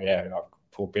was like, oh, yeah, I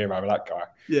poured beer over that guy.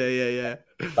 Yeah.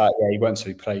 But yeah, he weren't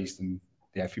too pleased. And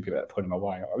yeah, a few people had to put him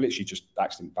away. I literally just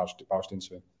accidentally barged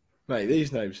into him. Mate,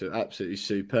 these names are absolutely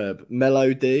superb.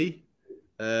 Melody,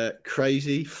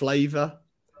 Crazy, Flavour,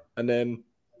 and then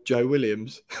Joe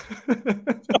Williams.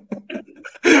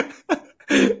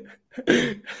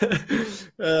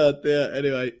 Oh dear.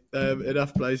 Anyway,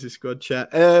 enough Blazing Squad chat.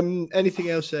 Anything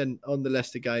else then on the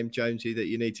Leicester game, Jonesy, that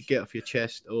you need to get off your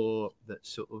chest, or that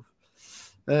sort of,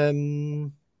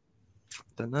 don't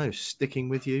know, sticking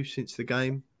with you since the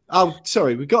game? Oh,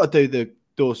 sorry, we've got to do the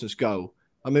Dawson's goal.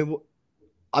 I mean,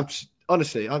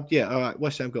 honestly, all right,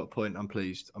 West Ham got a point. I'm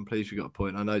pleased we got a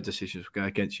point. I know decisions will go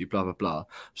against you, blah, blah, blah.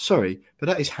 Sorry, but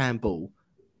that is handball.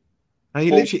 He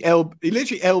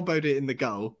literally elbowed it in the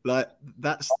goal. Like,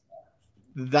 that's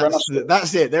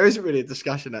it. There isn't really a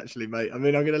discussion, actually, mate. I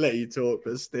mean, I'm going to let you talk,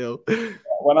 but still.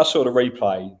 When I saw the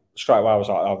replay, straight away I was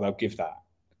like, oh, they'll give that.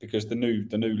 Because the new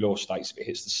law states if it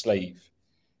hits the sleeve,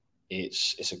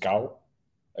 it's a goal.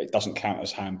 It doesn't count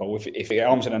as handball. If the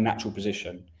arm's in a natural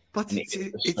position. But it's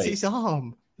his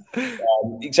arm.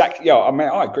 Exactly. Yeah, I mean,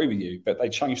 I agree with you, but they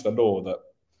changed the law that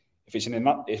if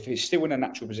it's still in a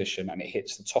natural position and it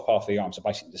hits the top half of the arm, so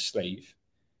basically the sleeve,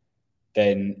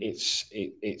 then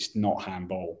it's not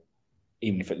handball,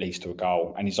 even if it leads to a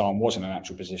goal. And his arm was in a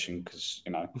natural position because,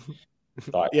 you know.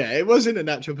 Like, yeah, it was in a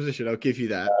natural position, I'll give you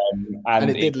that. And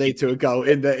it did lead to a goal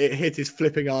in that it hit his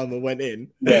flipping arm and went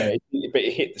in. Yeah, but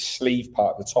it hit the sleeve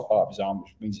part, the top part of his arm,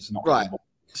 which means it's not handball.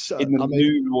 So, in the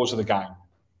new laws of the game.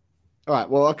 All right,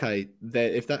 well, okay,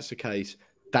 if that's the case,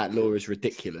 that law is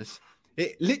ridiculous.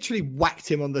 It literally whacked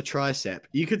him on the tricep.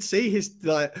 You could see he's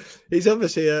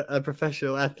obviously a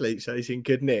professional athlete, so he's in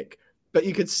good nick. But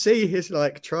you could see his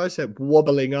tricep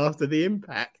wobbling after the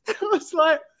impact.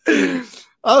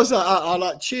 I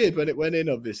like cheered when it went in,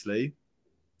 obviously.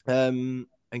 And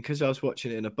because I was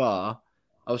watching it in a bar,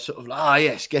 I was sort of like,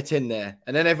 yes, get in there.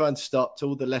 And then everyone stopped.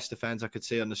 All the Leicester fans I could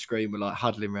see on the screen were like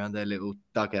huddling around their little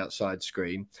dugout side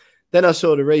screen. Then I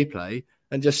saw the replay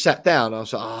and just sat down. I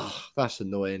was like, oh, that's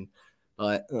annoying.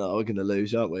 Like, oh, we're going to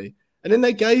lose, aren't we? And then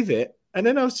they gave it. And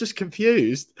then I was just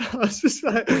confused. I was just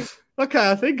like,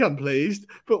 okay, I think I'm pleased.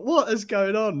 But what is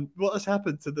going on? What has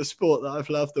happened to the sport that I've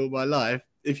loved all my life?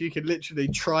 If you can literally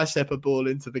tricep a ball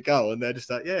into the goal and they're just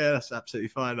like, yeah, that's absolutely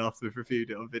fine after we've reviewed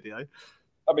it on video.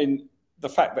 I mean, the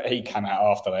fact that he came out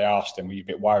after they asked him, were you a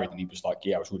bit worried? And he was like,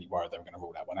 yeah, I was really worried they were going to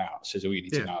rule that one out. Says all you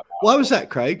need to know about. Why was that,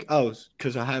 Craig? Oh,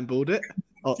 because I handballed it.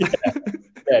 Oh.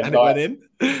 Yeah, and it went in.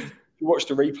 You watch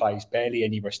the replays, barely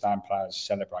any West Ham players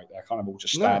celebrate. They're kind of all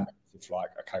just stand there like,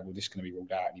 okay, well, this is going to be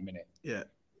ruled out any minute. Yeah.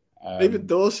 Even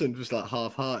Dawson was like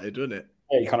half-hearted, wasn't it?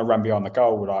 Yeah, he kind of ran behind the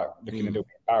goal, like looking a little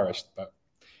bit embarrassed, but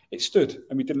it stood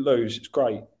and we didn't lose. It's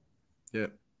great. Yeah.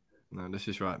 No, this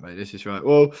is right, mate. This is right.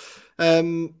 Well,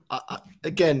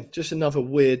 again, just another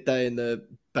weird day in the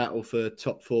battle for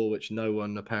top four, which no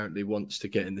one apparently wants to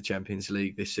get in the Champions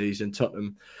League this season.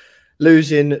 Tottenham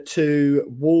losing to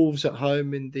Wolves at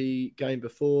home in the game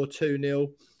before,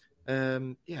 2-0.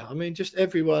 Yeah, I mean, just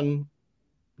everyone,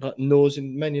 like North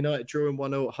and Man United drawing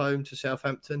 1-0 at home to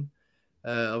Southampton.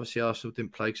 Obviously, Arsenal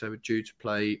didn't play because they were due to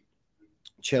play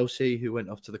Chelsea, who went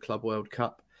off to the Club World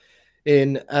Cup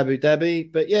in Abu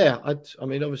Dhabi. But yeah, I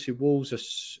mean, obviously Wolves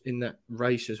are in that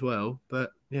race as well.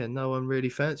 But yeah, no one really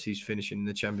fancies finishing in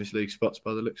the Champions League spots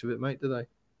by the looks of it, mate, do they?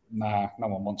 Nah, no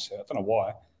one wants it. I don't know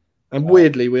why. And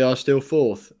weirdly, we are still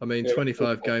fourth. I mean,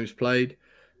 25 games played,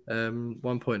 1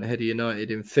 point ahead of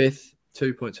United in fifth,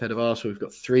 2 points ahead of Arsenal. We've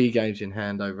got 3 games in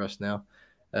hand over us now.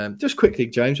 Just quickly,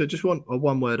 James, I just want a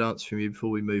one-word answer from you before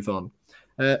we move on.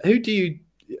 Who do you,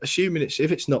 assuming if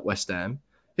it's not West Ham,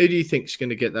 who do you think is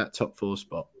going to get that top 4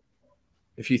 spot?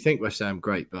 If you think West Ham,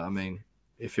 great. But I mean,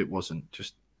 if it wasn't,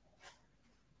 just...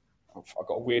 I've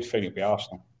got a weird feeling it'll be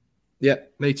Arsenal. Yeah,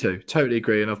 me too. Totally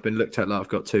agree. And I've been looked at like I've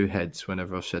got 2 heads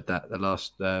whenever I've said that the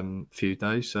last few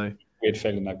days. So weird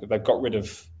feeling though. They've got rid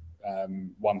of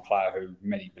one player who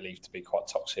many believe to be quite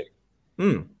toxic.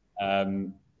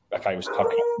 okay, it was club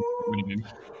captain.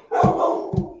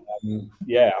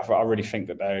 I really think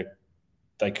that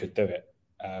they could do it,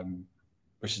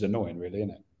 which is annoying, really,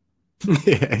 isn't it?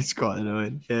 Yeah, it's quite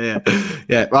annoying.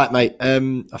 Yeah. Right, mate. I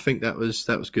think that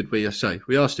was good. We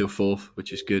are still fourth,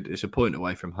 which is good. It's a point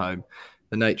away from home.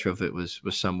 The nature of it was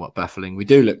somewhat baffling. We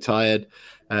do look tired,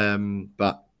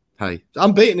 but hey,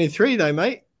 unbeaten in 3 though,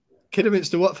 mate.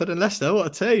 Kidderminster, Watford, and Leicester. What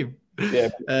a team! Yeah,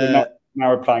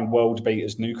 now we're playing world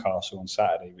beaters Newcastle on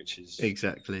Saturday, which is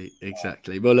exactly.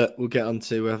 Well, look, we'll get on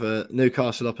to a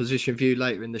Newcastle opposition view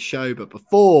later in the show, but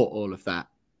before all of that,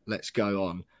 let's go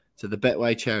on to the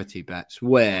Betway charity bets,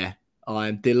 where I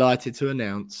am delighted to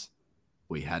announce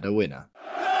we had a winner.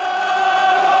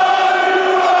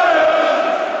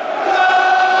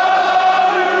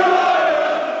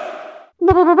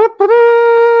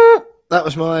 That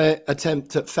was my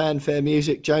attempt at fanfare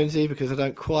music, Jonesy, because I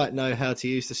don't quite know how to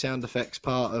use the sound effects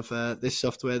part of this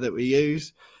software that we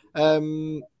use.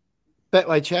 Betway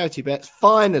charity bets.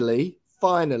 Finally,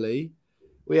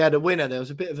 we had a winner. There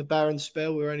was a bit of a barren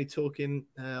spell. We were only talking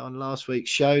on last week's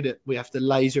show that we have to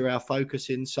laser our focus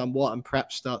in somewhat and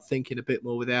perhaps start thinking a bit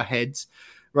more with our heads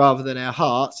rather than our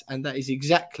hearts. And that is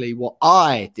exactly what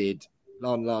I did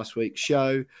on last week's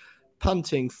show,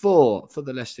 punting for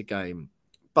the Leicester game.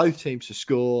 Both teams to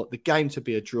score, the game to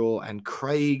be a draw, and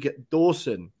Craig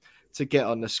Dawson to get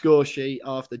on the score sheet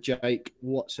after Jake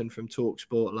Watson from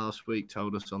TalkSport last week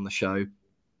told us on the show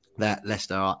that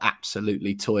Leicester are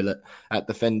absolutely toilet at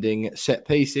defending set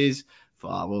pieces.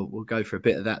 We'll go for a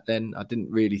bit of that then. I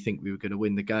didn't really think we were going to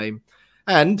win the game.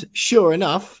 And sure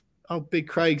enough, Big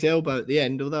Craig's elbow at the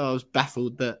end, although I was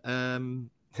baffled that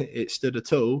it stood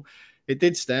at all, it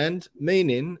did stand,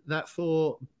 meaning that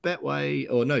for Betway,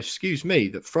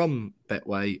 that from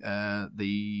Betway,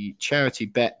 the charity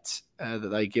bet that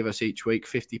they give us each week,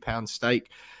 £50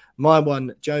 stake, my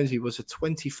one, Jonesy, was a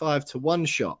 25 to 1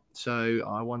 shot. So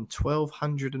I won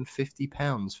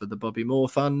 £1,250 for the Bobby Moore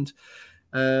Fund,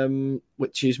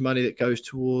 which is money that goes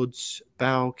towards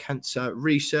bowel cancer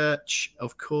research,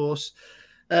 of course.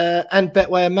 And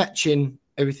Betway are matching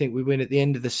everything we win at the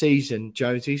end of the season,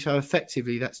 Jonesy. So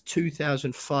effectively, that's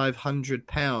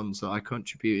 £2,500 that I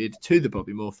contributed to the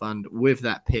Bobby Moore Fund with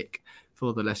that pick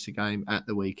for the Leicester game at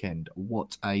the weekend.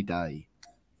 What a day.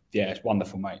 Yeah, it's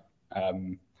wonderful, mate.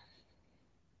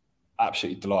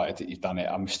 Absolutely delighted that you've done it.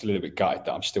 I'm still a little bit gutted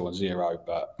that I'm still on 0,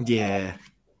 but yeah,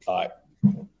 and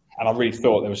I really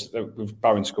thought with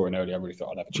Bowen scoring earlier, I really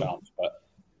thought I'd have a chance, but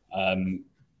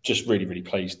just really, really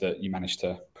pleased that you managed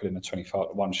to put in a 25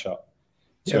 to 1 shot.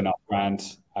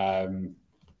 £2.5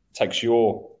 takes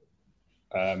your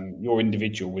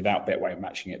individual without Betway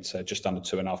matching it to just under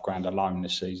 £2.5 alone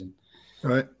this season.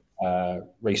 Right.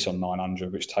 Reece on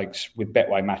 900, which takes with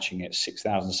Betway matching it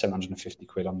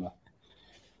 £6,750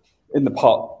 in the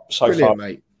pot so brilliant, far,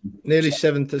 mate. Nearly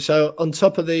 7. So on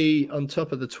top of the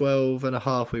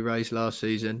 12.5 we raised last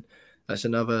season, that's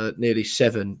another nearly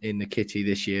 7 in the kitty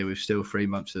this year. With still 3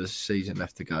 months of the season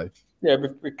left to go. Yeah,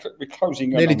 we're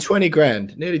closing nearly 20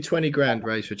 grand. Nearly 20 grand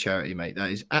raised for charity, mate.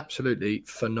 That is absolutely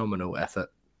phenomenal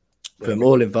effort from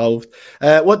all involved.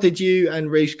 What did you and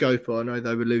Reece go for? I know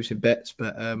they were losing bets,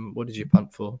 but what did you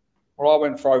punt for? Well, I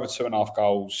went for over 2.5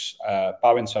 goals.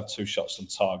 Bowen to have 2 shots on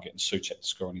target and Souček to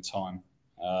score any time.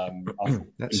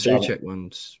 That Souček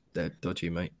one's dodgy,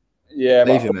 mate. Yeah,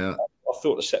 leave him out. I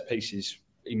thought the set pieces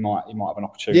he might have an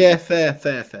opportunity. Yeah, fair.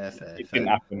 It didn't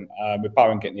happen. With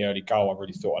Bowen getting the early goal, I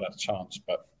really thought I'd have a chance,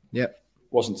 but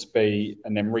wasn't to be.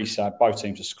 And then Reece had both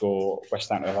teams to score. West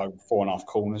Ham had over 4.5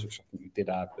 corners, which I think we did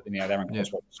have, but then Aaron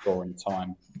Coswell to score in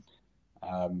time,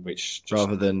 which just,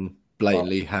 rather than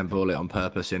blatantly handball it on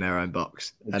purpose in our own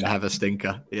box and have a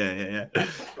stinker. Yeah.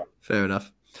 Fair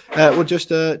enough. Well,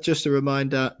 just a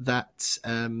reminder that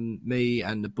me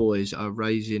and the boys are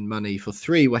raising money for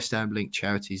 3 West Ham linked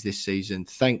charities this season,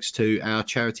 thanks to our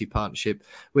charity partnership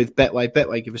with Betway.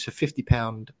 Betway give us a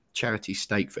 £50 charity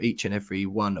stake for each and every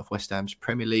one of West Ham's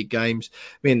Premier League games.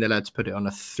 Me and the lads put it on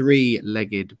a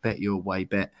 3-legged bet your way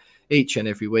bet each and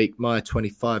every week. My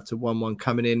 25 to 1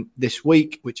 coming in this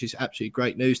week, which is absolutely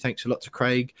great news. Thanks a lot to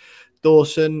Craig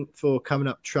Dawson for coming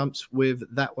up trumps with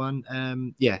that one.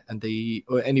 And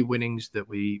any winnings that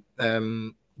we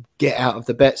get out of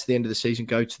the bets at the end of the season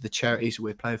go to the charities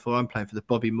we're playing for. I'm playing for the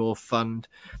Bobby Moore Fund,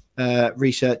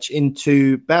 research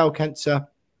into bowel cancer.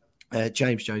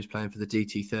 James Jones playing for the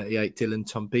DT38 Dylan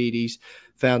Tombides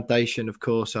Foundation, of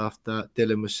course, after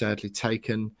Dylan was sadly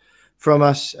taken from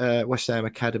us. West Ham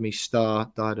Academy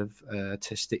star died of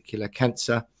testicular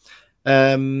cancer.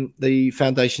 The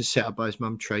foundation set up by his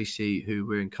mum Tracy, who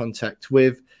we're in contact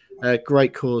with.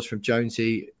 Great cause from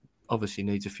Jonesy. obviously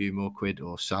needs a few more quid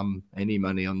or any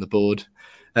money on the board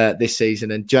this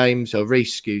season. And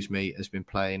Reece, has been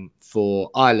playing for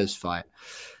Isla's Fight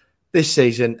this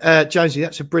season. Jonesy,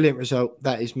 that's a brilliant result.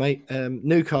 That is, mate.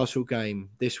 Newcastle game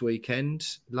this weekend,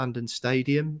 London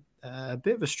Stadium. A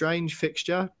bit of a strange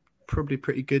fixture. Probably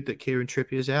pretty good that Kieran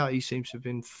Trippier's out. He seems to have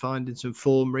been finding some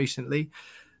form recently.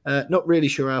 Not really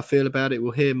sure how I feel about it.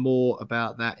 We'll hear more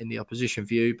about that in the opposition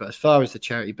view. But as far as the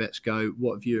charity bets go,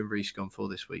 what have you and Reece gone for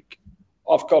this week?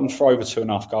 I've gone for over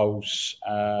 2.5 goals.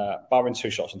 Barring 2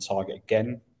 shots on target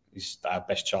again is our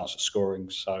best chance of scoring.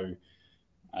 So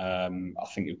I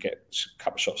think you'll get a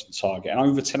couple of shots on target. And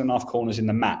over 10.5 corners in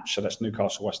the match. So that's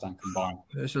Newcastle, West Ham combined.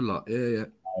 There's a lot, yeah.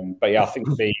 But yeah, I think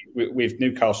with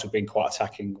Newcastle being quite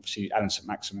attacking, obviously Alan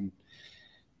St-Maximin,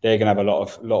 they're going to have a lot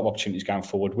of opportunities going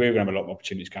forward. We're going to have a lot of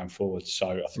opportunities going forward. So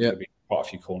I think there'll be quite a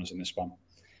few corners in this one.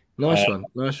 Nice one,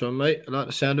 mate. I like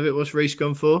the sound of it. What's Reece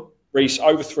gone for? Reece,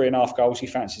 over 3.5 goals. He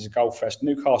fancies a goal fest.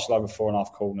 Newcastle over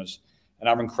 4.5 corners. And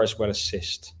Aaron Cresswell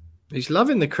assist. He's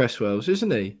loving the Cresswells,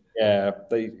 isn't he? Yeah.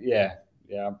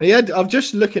 I'm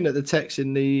just looking at the text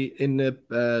in the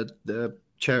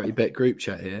charity bet group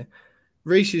chat here.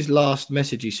 Reece's last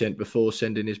message he sent before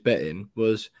sending his bet in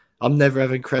was, "I'm never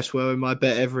having Cresswell in my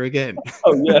bet ever again."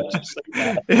 Oh yeah,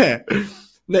 yeah.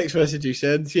 Next message he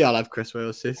sends, I'll have Cresswell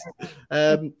assist.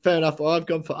 Fair enough. I've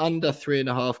gone for under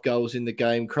 3.5 goals in the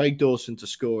game. Craig Dawson to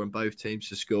score and both teams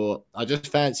to score. I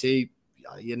just fancy,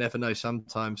 you never know,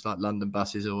 sometimes like London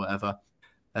buses or whatever,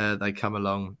 they come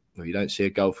along. Well, you don't see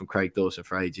a goal from Craig Dawson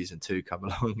for ages and 2 come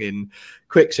along in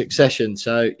quick succession.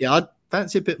 So I'd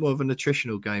fancy a bit more of an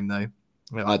attritional game though.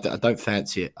 I don't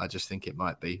fancy it. I just think it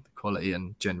might be. The quality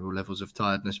and general levels of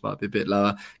tiredness might be a bit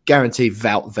lower. Guaranteed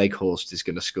Wout Weghorst is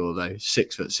going to score, though.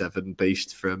 6'7"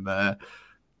 beast from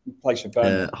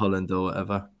Holland or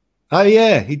whatever. Oh,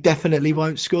 yeah. He definitely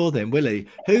won't score then, will he?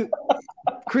 Who?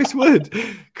 Chris Wood.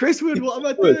 Chris Wood, what am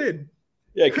I doing?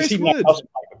 Yeah, because he doesn't play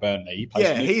for Burnley.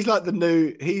 He's like the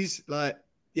new... Wout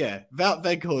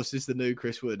Weghorst is the new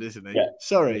Chris Wood, isn't he? Yeah.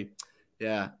 Sorry.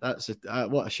 Yeah, that's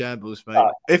what a shambles, mate.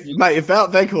 If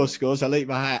Wout Weghorst scores, I'll eat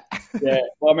my hat. Yeah,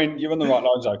 well, I mean, you're on the right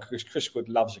lines though, because Chris Wood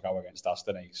loves to go against us,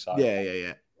 doesn't he? So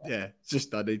yeah. It's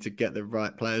just I need to get the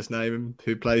right player's name and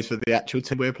who plays for the actual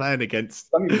team we're playing against.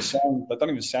 They don't even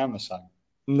sound the same.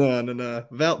 No.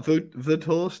 Wout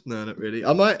Weghorst? No, not really.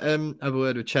 I might have a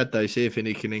word with Chad though, see if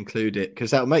he can include it,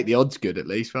 because that'll make the odds good at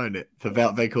least, won't it? For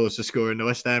Wout Weghorst to score in the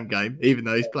West Ham game, even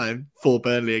though he's playing for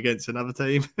Burnley against another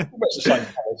team. It's the same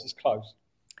colours, it's close.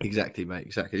 Exactly, mate.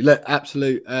 Exactly. Look,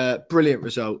 absolute brilliant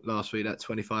result last week. That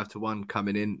 25-1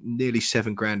 coming in, nearly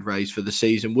 $7,000 raised for the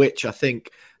season, which I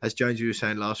think, as Jonesy was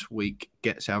saying last week,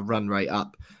 gets our run rate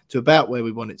up to about where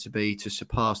we want it to be to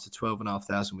surpass the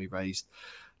 12,500 we raised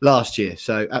last year.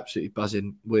 So absolutely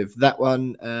buzzing with that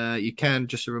one. You can,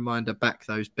 just a reminder, back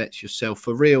those bets yourself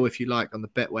for real if you like on the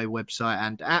Betway website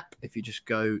and app. If you just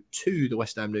go to the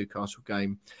West Ham Newcastle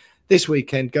game this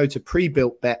weekend, go to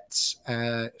pre-built bets,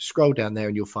 scroll down there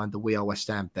and you'll find the We Are West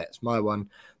Ham bets. My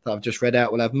one that I've just read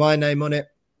out will have my name on it.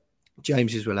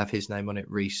 James's will have his name on it.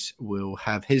 Reece will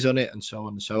have his on it, and so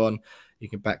on and so on. You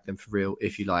can back them for real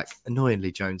if you like.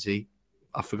 Annoyingly, Jonesy,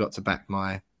 I forgot to back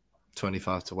my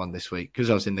 25-1 this week because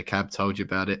I was in the cab, told you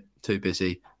about it, too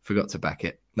busy, forgot to back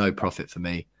it. No profit for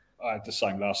me. I had the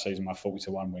same last season, my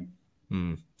 40-1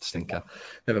 win. Stinker.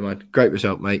 Never mind. Great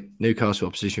result, mate. Newcastle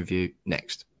opposition view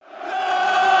next.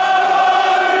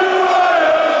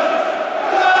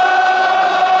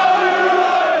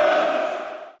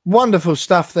 Wonderful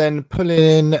stuff then, pulling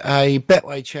in a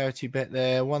Betway charity bet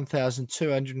there,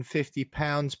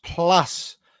 £1,250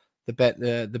 plus the bit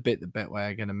that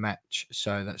Betway are going to match.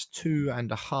 So that's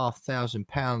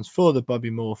 £2,500 for the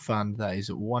Bobby Moore Fund. That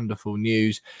is wonderful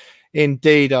news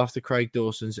indeed after Craig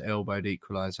Dawson's elbowed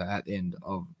equaliser at the end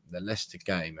of the Leicester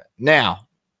game. Now,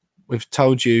 we've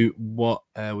told you what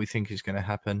we think is going to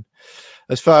happen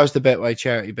as far as the Betway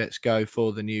charity bets go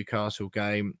for the Newcastle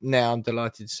game. Now, I'm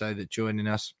delighted to say that joining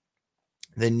us,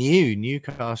 the new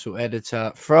Newcastle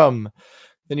editor from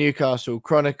the Newcastle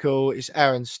Chronicle is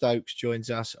Aaron Stokes, joins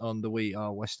us on the We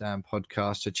Are West Ham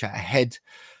podcast to chat ahead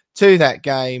to that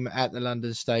game at the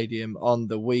London Stadium on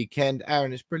the weekend.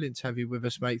 Aaron, it's brilliant to have you with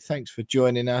us, mate. Thanks for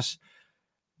joining us.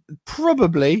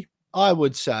 Probably, I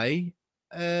would say,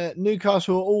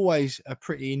 Newcastle are always a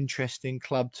pretty interesting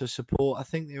club to support. I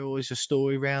think there's always a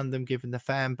story around them given the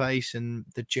fan base and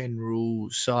the general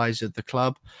size of the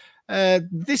club.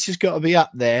 This has got to be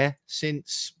up there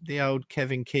since the old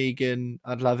Kevin Keegan,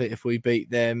 I'd love it if we beat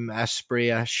them,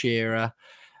 Asprilla, Shearer,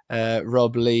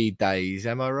 Rob Lee days.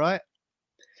 Am I right?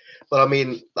 Well, I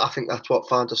mean, I think that's what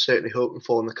fans are certainly hoping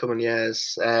for in the coming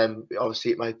years.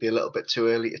 Obviously, it might be a little bit too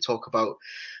early to talk about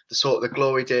the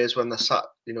glory days when they're sat,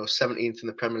 17th in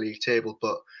the Premier League table.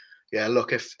 But yeah,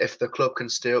 look, if the club can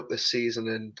stay up this season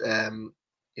and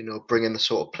bring in the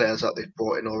sort of players that they've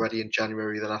brought in already in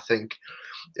January, then I think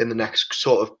in the next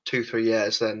sort of 2-3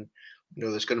 years, then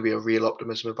there's going to be a real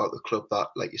optimism about the club that,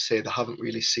 like you say, they haven't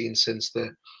really seen since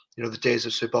the days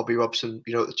of Sir Bobby Robson,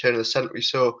 at the turn of the century.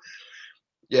 So.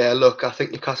 Yeah, look, I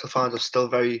think Newcastle fans are still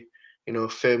very,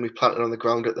 firmly planted on the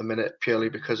ground at the minute, purely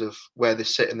because of where they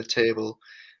sit in the table.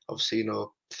 Obviously,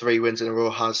 3 wins in a row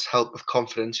has helped with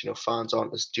confidence. Fans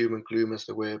aren't as doom and gloom as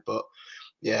they were. But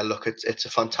yeah, look, it's a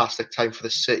fantastic time for the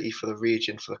city, for the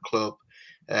region, for the club.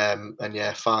 And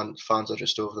yeah, fans are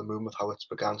just over the moon with how it's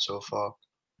begun so far.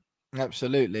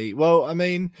 Absolutely. Well, I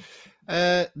mean,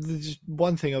 there's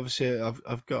one thing obviously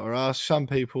I've got to ask. Some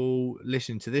people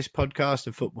listening to this podcast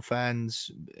and football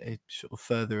fans sort of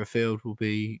further afield will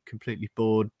be completely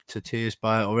bored to tears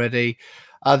by it already.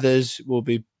 Others will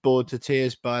be bored to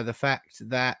tears by the fact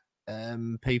that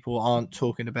people aren't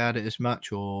talking about it as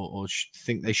much or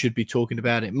think they should be talking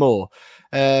about it more.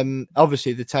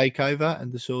 Obviously, the takeover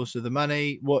and the source of the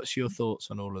money. What's your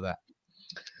thoughts on all of that?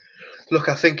 Look,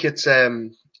 I think it's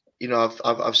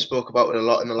I've spoke about it a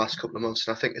lot in the last couple of months,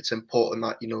 and I think it's important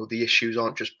that the issues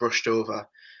aren't just brushed over.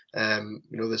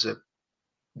 There's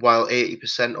while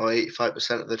 80% or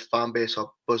 85% of the fan base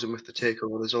are buzzing with the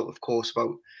takeover, there's of course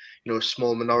about a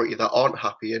small minority that aren't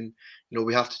happy, and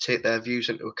we have to take their views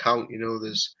into account.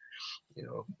 There's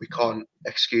we can't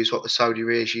excuse what the Saudi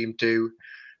regime do,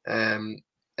 and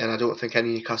I don't think any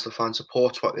Newcastle fan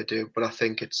supports what they do, but I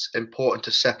think it's important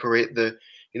to separate the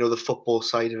the football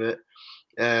side of it.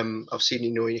 I've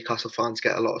seen Newcastle fans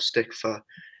get a lot of stick for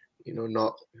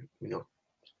not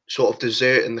sort of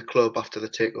deserting the club after the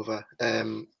takeover,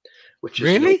 which is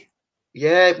really.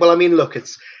 Yeah, well, I mean, look,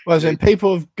 it's then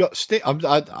people have got stick.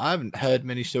 I haven't heard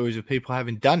many stories of people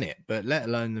having done it, but let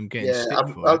alone them getting stick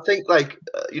for I it. think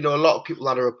a lot of people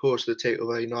that are opposed to the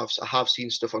takeover, I have seen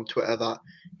stuff on Twitter that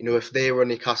if they were a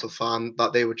Newcastle fan,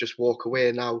 that they would just walk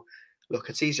away. Now, look,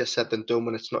 it's easier said than done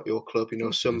when it's not your club.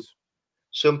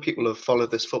 Some people have followed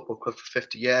this football club for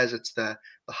 50 years. It's the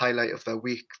highlight of their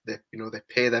week. They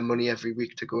pay their money every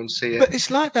week to go and see it. But it's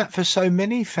like that for so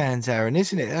many fans, Aaron,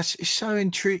 isn't it? It's so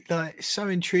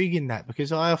intriguing that,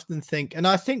 because I often think, and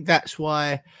I think that's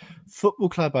why football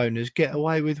club owners get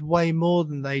away with way more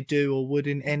than they do or would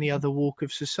in any other walk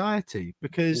of society,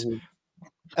 because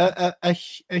a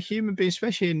human being,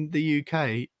 especially in the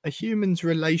UK, a human's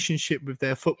relationship with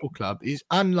their football club is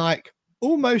unlike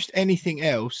almost anything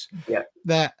else. Yeah.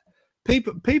 That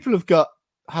people have got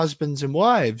husbands and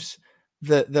wives,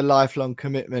 that the lifelong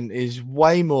commitment is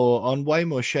way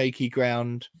more shaky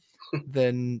ground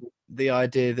than the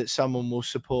idea that someone will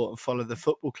support and follow the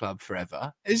football club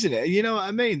forever, isn't it? You know what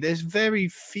I mean? There's very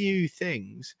few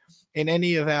things in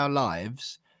any of our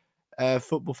lives,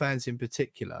 football fans in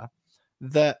particular,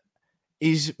 that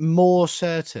is more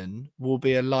certain will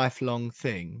be a lifelong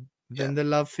thing than the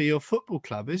love for your football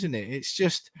club, isn't it? It's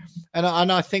just, and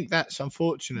I think that's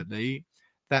unfortunately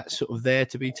that's sort of there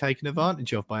to be taken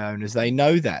advantage of by owners. They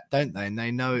know that, don't they? And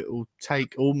they know it will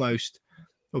take almost,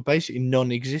 or basically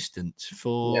non-existent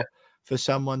for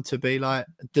someone to be like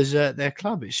desert their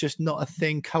club. It's just not a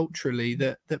thing culturally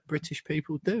that British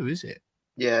people do, is it?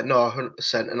 Yeah, no,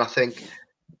 100%. And I think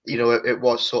it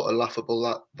was sort of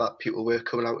laughable that people were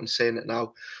coming out and saying it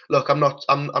now. Look, I'm not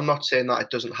saying that it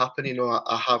doesn't happen.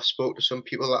 I have spoke to some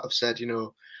people that have said,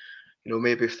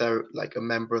 maybe if they're like a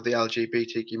member of the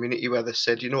LGBT community, where they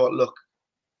said, what, look,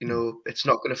 it's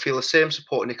not going to feel the same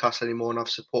supporting Newcastle anymore, and I've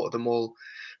supported them all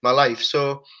my life.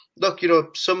 So look,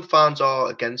 some fans are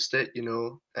against it,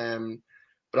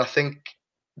 but I think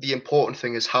the important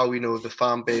thing is how the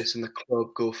fan base and the club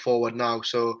go forward now.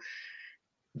 So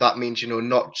that means,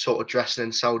 not sort of dressing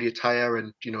in Saudi attire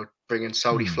and, bringing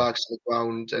Saudi flags to the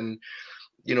ground and,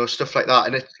 stuff like that.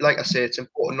 And it, like I say, it's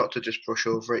important not to just brush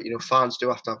over it. Fans do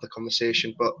have to have the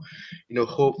conversation, but,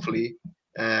 hopefully,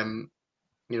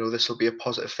 this will be a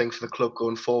positive thing for the club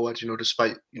going forward,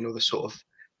 despite, the sort of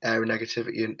air of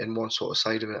negativity in one sort of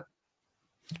side of it.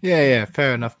 Yeah,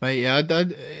 fair enough, mate. Yeah,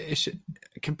 it's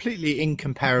completely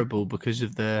incomparable because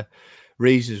of the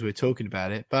reasons we're talking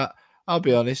about it, but I'll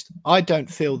be honest, I don't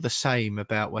feel the same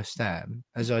about West Ham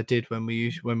as I did when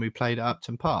we played at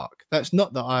Upton Park. That's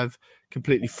not that I've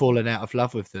completely fallen out of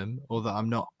love with them, or that I'm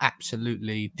not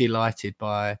absolutely delighted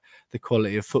by the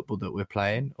quality of football that we're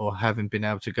playing, or having been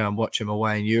able to go and watch them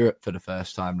away in Europe for the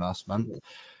first time last month.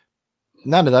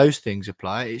 None of those things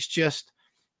apply. It's just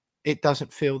it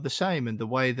doesn't feel the same. And the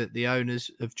way that the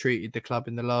owners have treated the club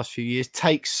in the last few years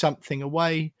takes something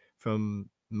away from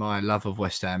my love of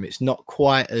West Ham. It's not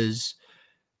quite as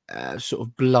sort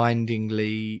of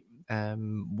blindingly,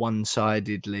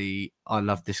 one-sidedly, I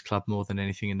love this club more than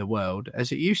anything in the world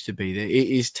as it used to be.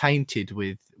 It is tainted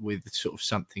with sort of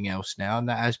something else now, and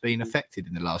that has been affected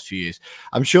in the last few years.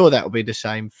 I'm sure that will be the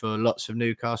same for lots of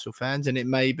Newcastle fans, and it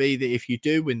may be that if you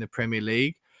do win the Premier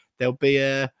League, there'll be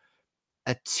a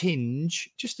tinge,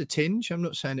 just a tinge. I'm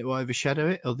not saying it will overshadow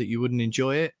it or that you wouldn't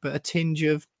enjoy it, but a tinge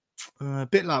of a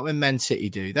bit like when Man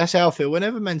City do. That's how I feel.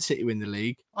 Whenever Man City win the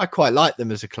league, I quite like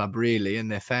them as a club, really,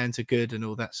 and their fans are good and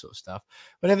all that sort of stuff.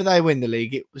 Whenever they win the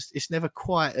league, it's never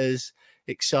quite as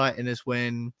exciting as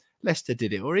when Leicester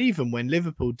did it, or even when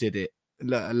Liverpool did it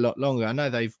a lot longer. I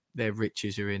know their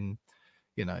riches are in,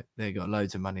 they've got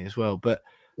loads of money as well, but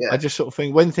I just sort of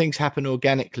think when things happen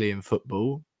organically in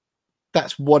football,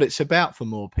 that's what it's about for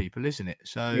more people, isn't it?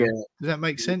 So does that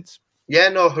make sense? Yeah,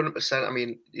 no, 100%. I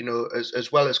mean,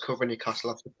 as well as covering Newcastle,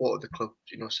 I've supported the club,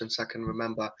 since I can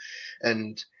remember.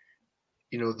 And,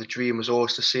 the dream was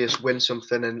always to see us win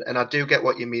something. And I do get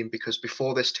what you mean, because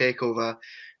before this takeover,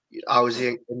 I was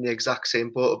in the exact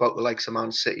same boat about the likes of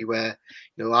Man City, where,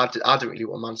 I didn't really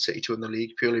want Man City to win the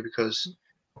league purely because,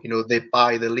 they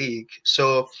buy the league.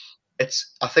 So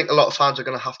I think a lot of fans are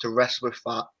going to have to wrestle with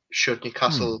that should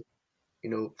Newcastle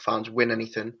fans win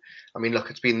anything. I mean, look,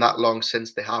 it's been that long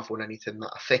since they have won anything that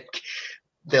I think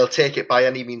they'll take it by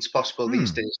any means possible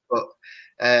these days. But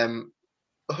 100%,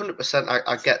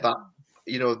 I get that.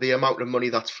 The amount of money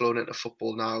that's flown into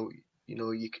football now,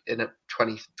 in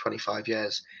 20-25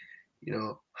 years,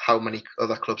 how many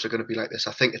other clubs are going to be like this?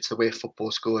 I think it's the way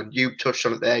football's going. You touched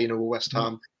on it there, West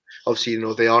Ham. Obviously,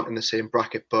 they aren't in the same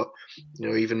bracket, but,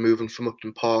 even moving from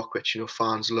Upton Park, which,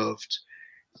 fans loved,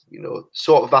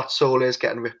 sort of that soul is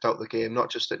getting ripped out of the game,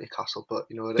 not just at Newcastle, but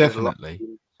definitely.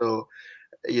 So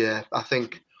yeah, I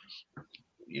think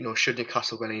should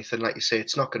Newcastle win anything, like you say,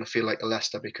 it's not going to feel like a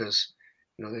Leicester because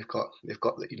they've got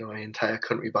an entire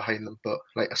country behind them. But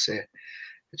like I say,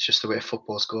 it's just the way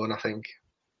football's going, I think.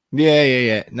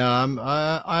 Yeah. No,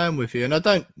 I am with you, and I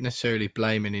don't necessarily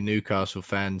blame any Newcastle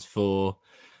fans for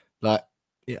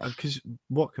because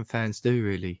what can fans do,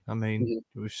 really? I mean,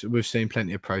 we've seen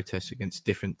plenty of protests against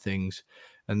different things,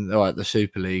 and the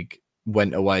Super League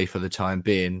went away for the time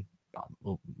being.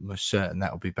 I'm almost certain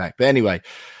that will be back. But anyway,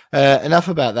 enough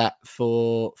about that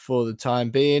for the time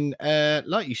being.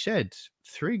 Like you said,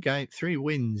 3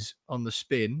 wins on the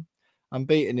spin,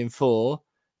 unbeaten in 4.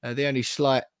 The only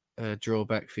slight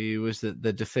drawback for you was that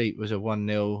the defeat was a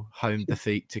 1-0 home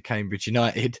defeat to Cambridge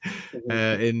United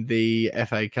in the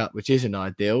FA Cup, which isn't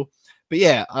ideal. But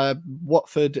yeah,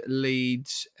 Watford,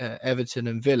 Leeds, Everton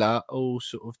and Villa, all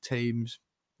sort of teams,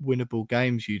 winnable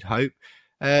games you'd hope.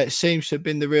 It seems to have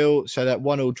been so that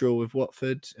 1-1 draw with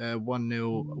Watford,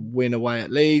 1-0 win away at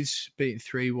Leeds, beating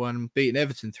 3-1, beating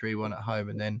Everton 3-1 at home,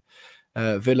 and then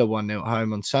Villa 1-0 at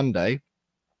home on Sunday.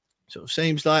 Sort of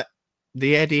seems like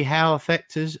the Eddie Howe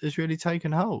effect has really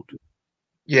taken hold.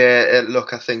 Yeah,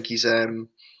 look, I think he's found,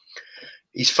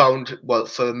 well,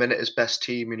 for the minute, his best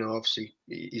team. Obviously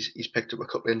he's picked up a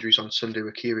couple of injuries on Sunday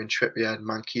with Kieran Trippier and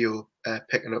Manquillo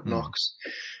picking up knocks.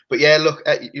 But yeah, look,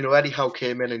 Eddie Howe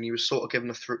came in and he was sort of given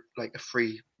a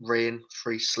free rein,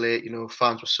 free slate.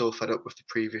 Fans were so fed up with the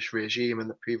previous regime and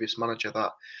the previous manager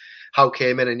that Howe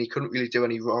came in and he couldn't really do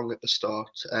any wrong at the start.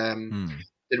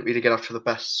 Didn't really get off to the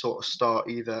best sort of start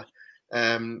either.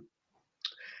 And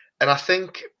I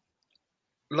think,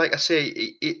 like I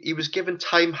say, he was given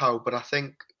time, Howe, but I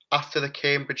think after the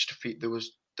Cambridge defeat, there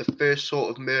was the first sort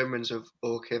of murmurings of,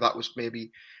 okay, that was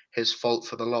maybe his fault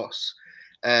for the loss.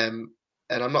 And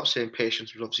I'm not saying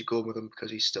patience was obviously going with him because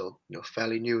he's still,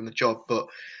 fairly new in the job, but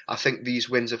I think these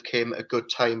wins have came at a good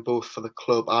time, both for the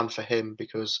club and for him,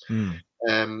 because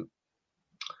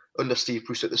under Steve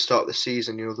Bruce at the start of the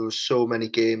season, there was so many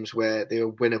games where they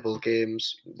were winnable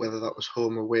games, whether that was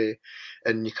home or away,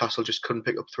 and Newcastle just couldn't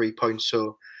pick up 3 points.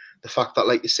 So the fact that,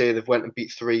 like you say, they've went and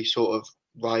beat 3 sort of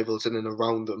rivals in and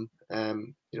around them,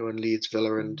 in Leeds,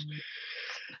 Villa, and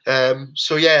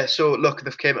so look,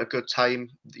 they've came at a good time.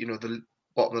 The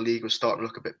bottom of the league was starting to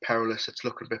look a bit perilous. It's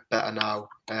looking a bit better now.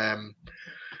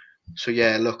 So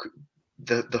yeah, look,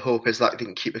 the hope is that they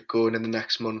can keep it going in the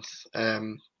next month.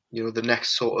 The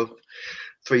next sort of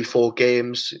 3-4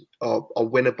 games are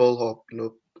winnable, or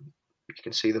you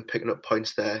can see them picking up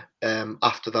points there.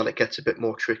 After that, it gets a bit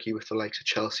more tricky with the likes of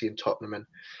Chelsea and Tottenham and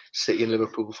City and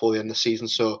Liverpool before the end of the season.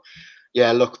 So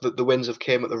yeah, look, the wins have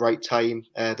came at the right time.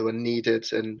 They were needed,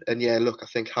 and yeah, look, I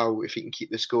think Howe, if he can keep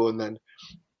this going, then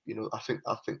I think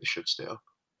they should stay up.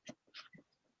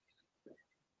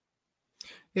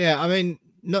 Yeah, I mean,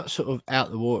 not sort of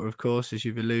out the water, of course, as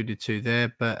you've alluded to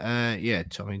there, but yeah,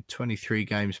 I mean, 23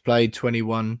 games played,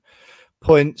 21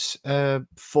 points, 4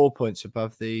 points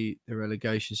above the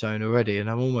relegation zone already, and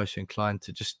I'm almost inclined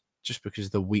to just because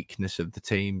of the weakness of the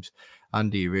teams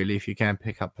under you, really, if you can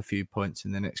pick up a few points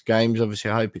in the next games.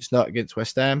 Obviously, I hope it's not against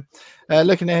West Ham.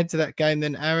 Looking ahead to that game,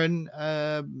 then, Aaron,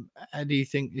 how do you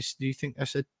think do you think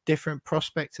that's a different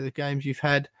prospect to the games you've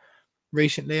had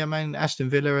recently? I mean,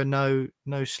 Aston Villa are no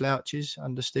slouches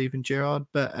under Steven Gerrard,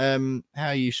 but how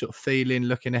are you sort of feeling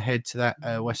looking ahead to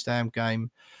that West Ham game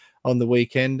on the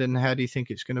weekend, and how do you think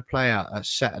it's going to play out? That's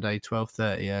Saturday,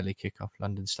 12:30, early kickoff,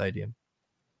 London Stadium.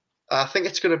 I think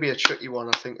it's going to be a tricky one.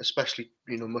 I think, especially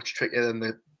much trickier than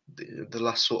the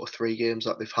last sort of 3 games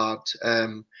that they've had.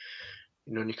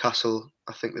 Newcastle,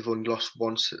 I think they've only lost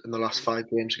once in the last 5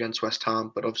 games against West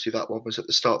Ham, but obviously that one was at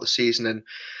the start of the season. And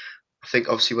I think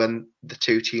obviously when the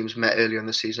two teams met earlier in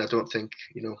the season, I don't think,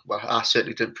 I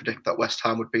certainly didn't predict that West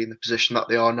Ham would be in the position that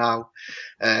they are now.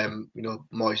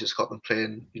 Moyes has got them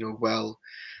playing, well.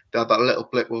 They had that little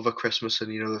blip over Christmas,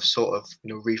 and they've sort of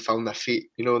refound their feet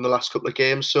in the last couple of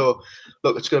games. So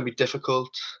look, it's going to be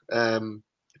difficult.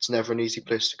 It's never an easy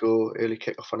place to go, early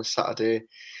kickoff on a Saturday.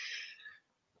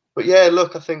 But yeah,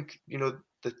 look, I think the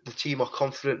team are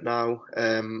confident now.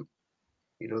 They've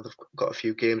got a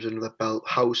few games under their belt.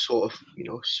 Howe's sort of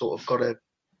got the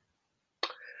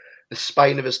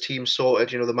spine of his team sorted.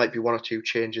 There might be 1 or 2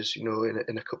 changes, in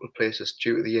a couple of places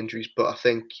due to the injuries, but I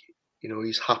think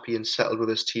he's happy and settled with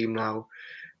his team now.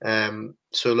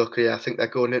 So look, yeah, I think they're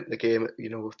going into the game,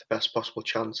 with the best possible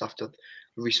chance after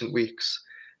recent weeks.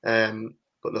 But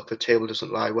look, the table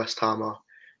doesn't lie. West Ham are,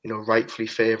 rightfully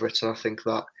favourites, and I think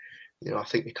that, I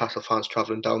think Newcastle fans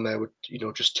travelling down there would,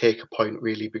 just take a point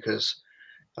really, because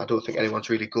I don't think anyone's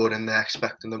really going in there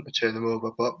expecting them to turn them over.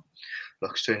 But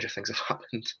look, stranger things have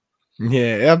happened.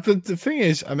 Yeah, but the thing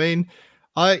is, I mean,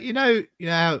 you know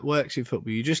how it works in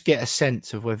football. You just get a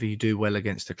sense of whether you do well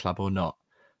against a club or not.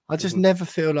 I just never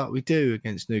feel like we do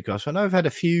against Newcastle. I know I've had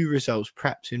a few results,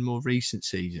 perhaps in more recent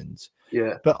seasons.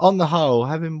 Yeah. But on the whole,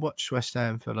 having watched West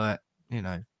Ham for 20,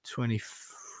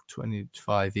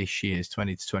 25-ish years,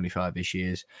 20 to 25-ish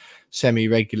years,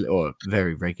 semi-regular or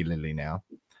very regularly now,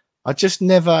 I just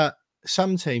never.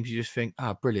 Some teams you just think,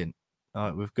 brilliant.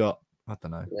 We've got, I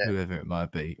don't know, whoever it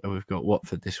might be, or we've got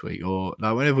Watford this week, or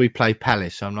like whenever we play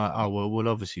Palace, I'm like, we'll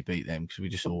obviously beat them because we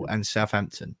just and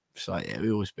Southampton. It's like,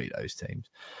 we always beat those teams.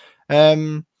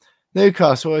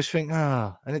 Newcastle, I always think,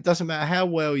 and it doesn't matter how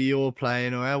well you're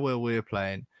playing or how well we're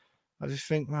playing. I just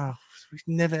think, we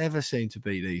never ever seem to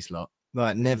beat these lot.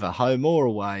 Like never, home or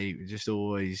away, we just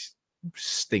always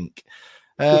stink.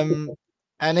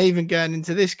 And even going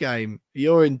into this game,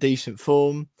 you're in decent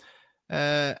form,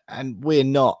 and we're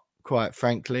not. Quite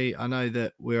frankly, I know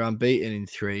that we're unbeaten in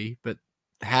 3, but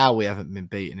how we haven't been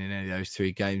beaten in any of those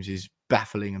 3 games is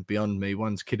baffling and beyond me.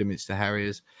 One's Kidderminster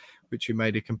Harriers, which we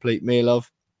made a complete meal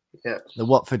of. Yeah. The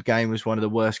Watford game was one of the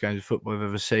worst games of football I've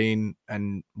ever seen,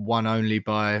 and won only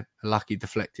by a lucky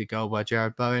deflected goal by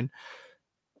Jared Bowen.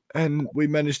 And we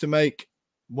managed to make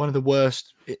one of the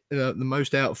worst, the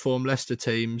most out of form Leicester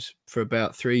teams for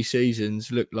about 3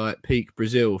 seasons look like peak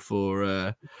Brazil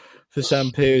for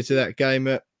some periods of that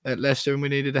game at Leicester, and we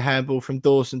needed a handball from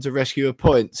Dawson to rescue a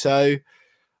point. So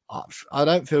I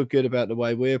don't feel good about the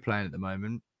way we're playing at the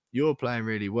moment. You're playing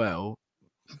really well.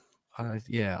 I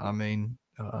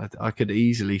could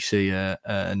easily see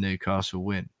a Newcastle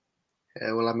win.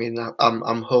 Yeah, well, I mean,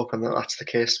 I'm hoping that that's the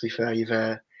case. To be fair, you've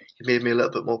made me a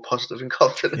little bit more positive and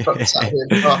confident on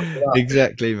Saturday.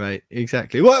 Exactly, mate.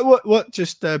 Exactly. What?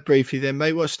 Just briefly then,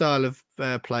 mate. What style of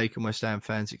play can West Ham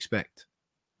fans expect?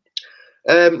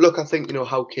 Look, I think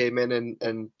Howe came in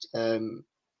and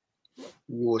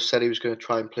said he was going to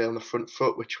try and play on the front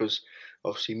foot, which was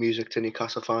obviously music to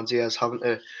Newcastle fans' ears, having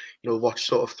to watch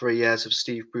sort of 3 years of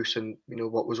Steve Bruce and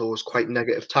what was always quite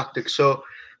negative tactics. So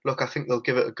look, I think they'll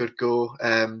give it a good go.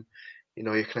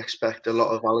 You can expect a lot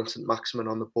of Allan Saint-Maximin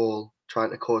on the ball, trying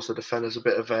to cause the defenders a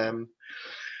bit of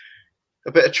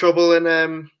trouble.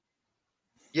 And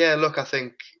yeah, look, I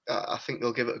think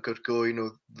they'll give it a good go.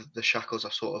 The shackles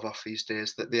are sort of off these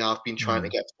days. That they have been trying to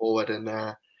get forward, and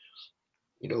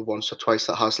once or twice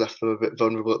that has left them a bit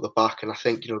vulnerable at the back. And I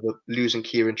think the losing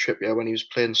Kieran Trippier when he was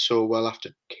playing so well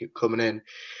after coming in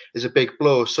is a big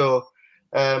blow. So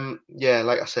yeah,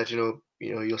 like I said, you'll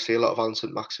see a lot of Allan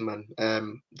Saint-Maximin.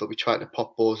 They'll be trying to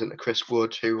pop balls into Chris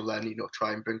Wood, who will then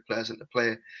try and bring players into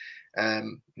play.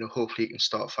 Hopefully he can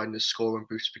start finding his scoring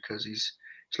boots, because he's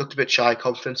looked a bit shy of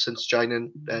confidence since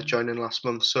joining last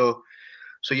month. So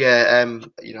yeah,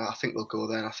 I think they'll go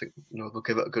there. I think they'll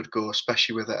give it a good go,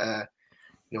 especially with it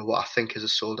what I think is a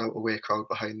sold out away crowd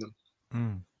behind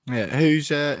them. Yeah,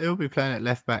 who'll be playing at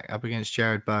left back up against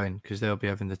Jared Bowen, because they'll be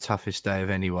having the toughest day of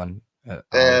anyone.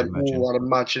 I'd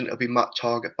imagine it'll be Matt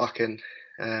Targett back in.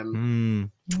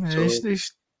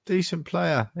 He's decent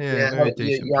player. Very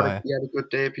decent player. He had a good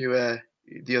debut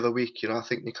the other week. I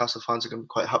think Newcastle fans are going to be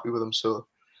quite happy with him.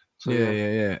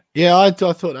 Yeah. I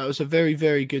thought that was a very,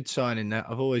 very good signing. That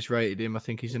I've always rated him. I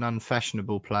think he's an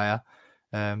unfashionable player,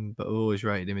 but I've always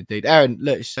rated him indeed. Aaron,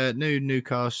 look, it's a new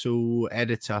Newcastle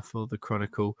editor for the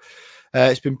Chronicle.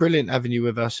 It's been brilliant having you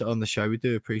with us on the show. We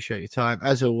do appreciate your time.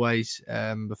 As always,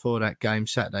 before that game,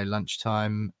 Saturday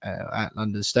lunchtime at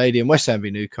London Stadium, West Ham v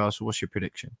Newcastle. What's your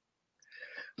prediction?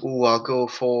 I'll go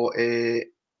for a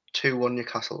 2-1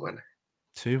 Newcastle win.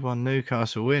 2-1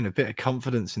 Newcastle win. A bit of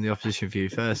confidence in the opposition view.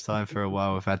 First time for a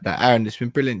while we've had that. Aaron, it's been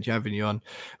brilliant having you on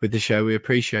with the show. We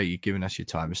appreciate you giving us your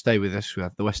time. And stay with us. We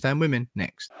have the West Ham women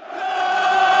next.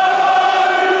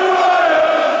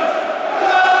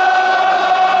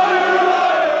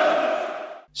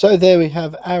 So there we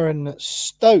have Aaron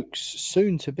Stokes,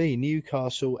 soon to be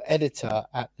Newcastle editor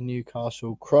at the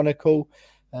Newcastle Chronicle,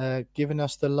 giving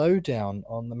us the lowdown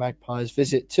on the Magpies'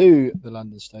 visit to the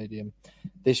London Stadium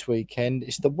this weekend.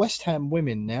 It's the West Ham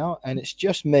women now, and it's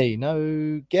just me.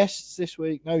 No guests this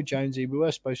week, no Jonesy. We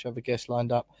were supposed to have a guest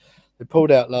lined up. They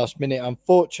pulled out last minute,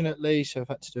 unfortunately, so I've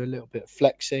had to do a little bit of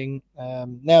flexing.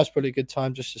 Now's probably a good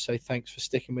time just to say thanks for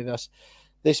sticking with us.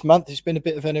 This month, it's been a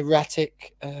bit of an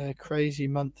erratic, crazy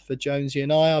month for Jonesy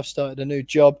and I. I've started a new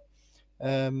job.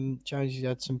 Jonesy's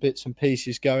had some bits and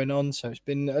pieces going on, so it's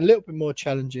been a little bit more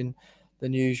challenging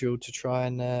than usual to try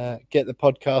and get the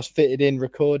podcast fitted in,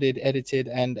 recorded, edited,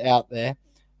 and out there.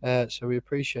 So we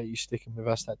appreciate you sticking with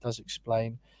us. That does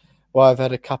explain why I've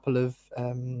had a couple of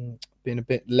been a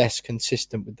bit less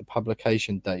consistent with the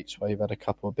publication dates, where you've had a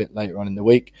couple a bit later on in the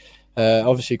week.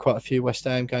 Obviously, quite a few West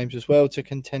Ham games as well to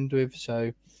contend with,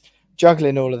 so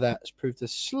juggling all of that has proved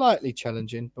slightly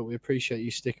challenging, but we appreciate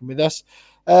you sticking with us.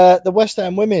 The West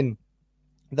Ham women,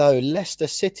 though, Leicester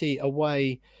City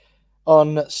away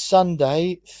on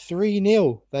Sunday,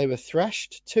 3-0. They were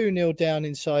thrashed, 2-0 down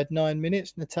inside 9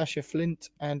 minutes. Natasha Flint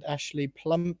and Ashley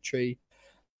Plumtree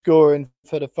scoring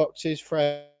for the Foxes,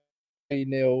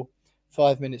 3-0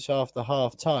 5 minutes after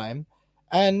half time,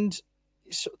 and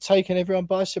it's sort of taken everyone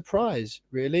by surprise,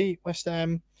 really. West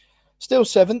Ham still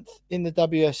 7th in the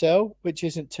WSL, which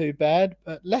isn't too bad,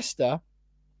 but Leicester,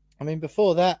 I mean,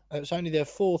 before that, it was only their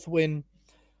 4th win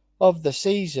of the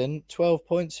season. 12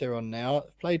 points they're on now.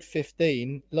 Played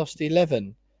 15, lost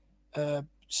 11.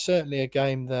 Certainly a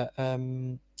game that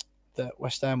that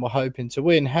West Ham were hoping to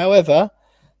win. However,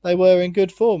 they were in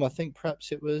good form. I think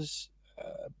perhaps it was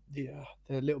they're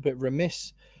a little bit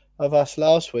remiss of us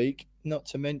last week not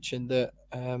to mention that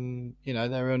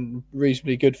they're in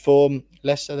reasonably good form.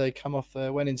 Leicester, they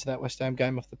went into that West Ham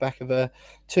game off the back of a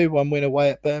 2-1 win away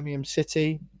at Birmingham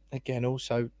City. Again,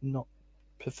 also not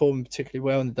performing particularly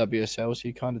well in the WSL, so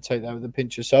you kind of take that with a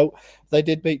pinch of salt. They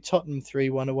did beat Tottenham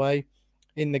 3-1 away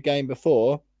in the game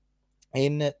before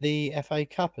in the FA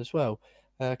Cup as well.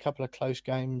 A couple of close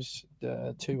games,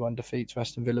 2-1 defeat to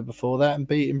Aston Villa before that, and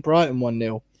beating Brighton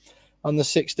 1-0 on the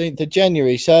 16th of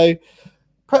January. So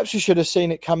perhaps we should have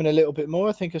seen it coming a little bit more.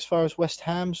 I think as far as West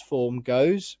Ham's form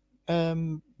goes,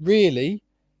 really,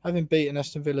 having beaten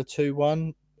Aston Villa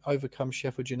 2-1, overcome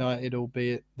Sheffield United,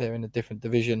 albeit they're in a different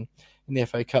division in the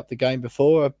FA Cup the game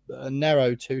before, a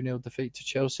narrow 2-0 defeat to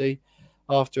Chelsea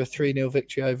after a 3-0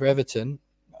 victory over Everton.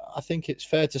 I think it's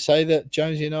fair to say that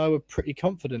Jonesy and I were pretty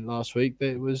confident last week that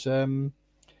it was going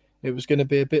to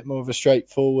be a bit more of a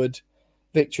straightforward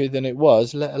victory than it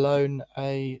was, let alone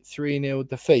a 3-0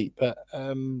 defeat. But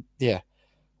one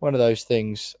of those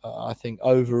things. I think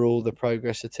overall the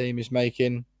progress the team is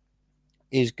making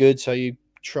is good, so you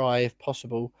try, if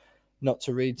possible, not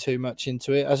to read too much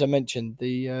into it. As I mentioned,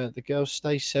 the girls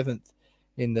stay 7th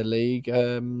in the league,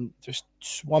 just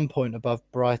 1 point above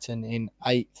Brighton in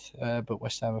 8th, but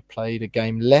West Ham have played a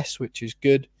game less, which is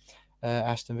good.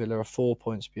 Aston Villa are 4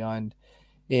 points behind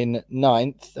in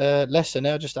 9th. Leicester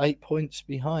now just 8 points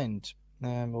behind,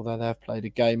 although they have played a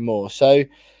game more. So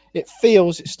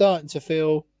it's starting to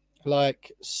feel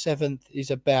like 7th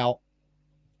is about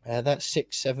that 6th,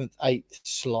 7th, 8th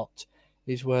slot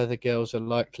is where the girls are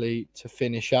likely to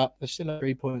finish up. They're still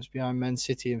 3 points behind Man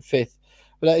City in 5th.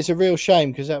 But that is a real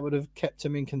shame, because that would have kept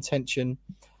them in contention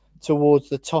towards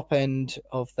the top end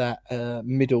of that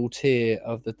middle tier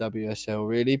of the WSL,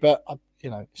 really. But,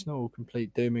 it's not all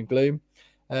complete doom and gloom.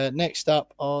 Next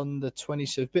up on the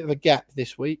 27th, bit of a gap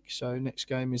this week. So next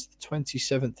game is the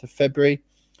 27th of February.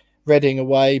 Reading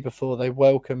away before they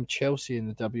welcome Chelsea in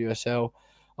the WSL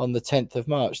on the 10th of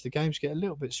March. The games get a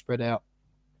little bit spread out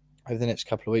over the next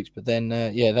couple of weeks. But then,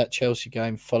 that Chelsea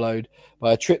game followed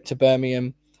by a trip to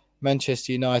Birmingham,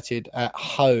 Manchester United at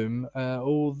home.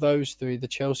 All those three, the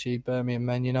Chelsea, Birmingham,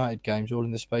 Man United games, all in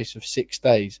the space of 6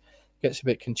 days. Gets a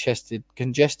bit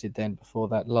congested then before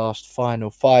that last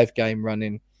final 5-game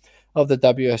running of the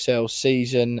WSL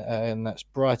season. And that's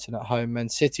Brighton at home, Man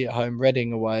City at home,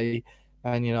 Reading away,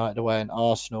 Man United away, and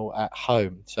Arsenal at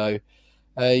home. So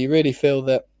you really feel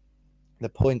that the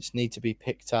points need to be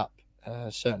picked up,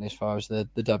 certainly as far as the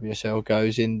WSL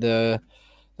goes, in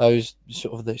those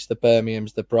sort of the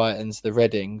Birminghams, the Brightons, the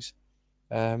Readings.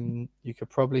 You could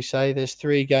probably say there's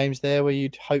 3 games there where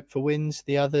you'd hope for wins.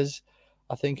 The others,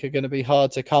 I think, are going to be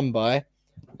hard to come by.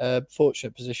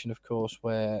 Fortunate position, of course,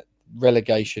 where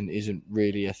relegation isn't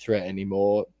really a threat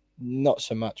anymore. Not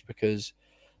so much because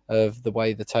of the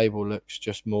way the table looks,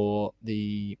 just more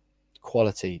the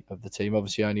quality of the team.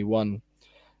 Obviously, only one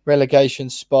relegation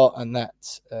spot, and that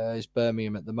is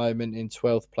Birmingham at the moment in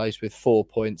 12th place with 4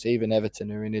 points. Even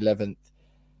Everton are in 11th,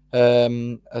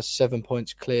 are 7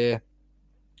 points clear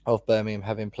of Birmingham,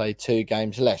 having played 2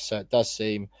 games less. So it does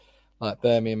seem like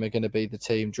Birmingham are going to be the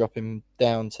team dropping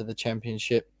down to the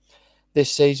Championship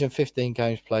this season. 15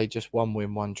 games played, just 1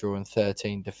 win, 1 draw, and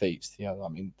 13 defeats.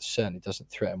 Certainly doesn't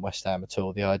threaten West Ham at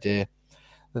all. The idea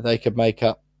that they could make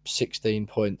up 16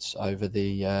 points over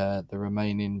the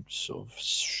remaining sort of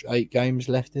 8 games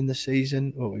left in the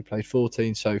season. Well, we played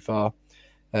 14 so far,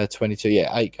 22.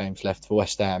 8 games left for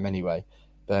West Ham anyway.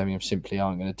 Birmingham simply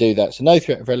aren't going to do that. So no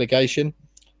threat of relegation.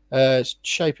 It's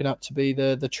shaping up to be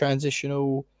the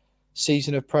transitional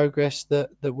season of progress that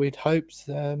we'd hoped.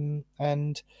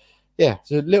 It's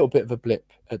a little bit of a blip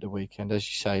at the weekend, as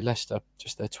you say. Leicester,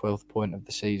 just their 12th point of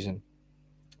the season.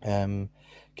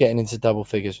 Getting into double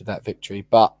figures with that victory,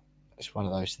 but it's one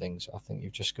of those things. I think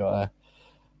you've just got to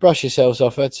brush yourselves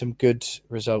off. Had some good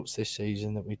results this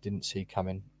season that we didn't see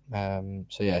coming.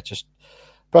 Just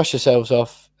brush yourselves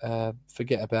off,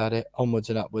 forget about it, onwards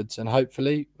and upwards, and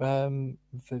hopefully for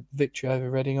victory over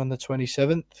Reading on the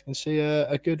 27th, can see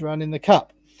a good run in the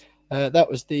Cup. That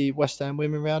was the West Ham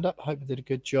Women Roundup. I hope I did a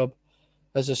good job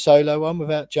as a solo one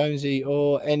without Jonesy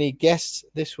or any guests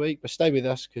this week, but stay with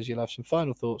us because you'll have some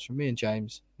final thoughts from me and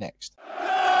James next.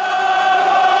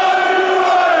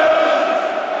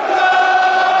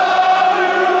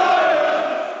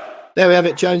 There we have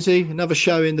it, Jonesy. Another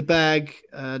show in the bag.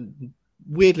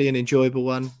 Weirdly an enjoyable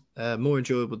one. More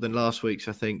enjoyable than last week's,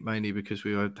 I think, mainly because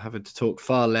we were having to talk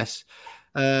far less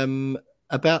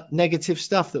about negative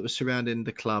stuff that was surrounding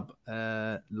the club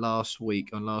last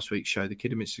week's show, the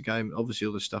Kidderminster game. Obviously,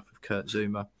 all the stuff with Kurt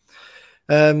Zouma.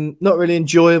 Not really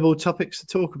enjoyable topics to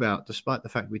talk about, despite the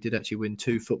fact we did actually win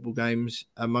 2 football games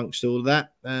amongst all of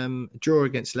that. Draw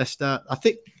against Leicester. I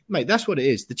think, mate, that's what it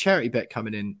is. The charity bet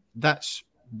coming in, that's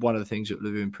one of the things that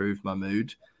will have improved my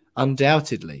mood,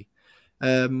 undoubtedly.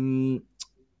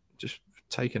 Just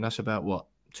taken us about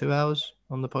 2 hours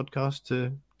on the podcast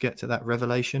to get to that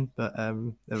revelation, but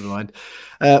never mind.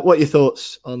 What are your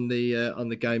thoughts on the game on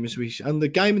the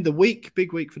game of the week?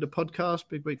 Big week for the podcast,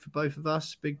 big week for both of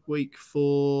us,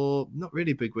 not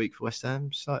really big week for West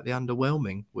Ham, slightly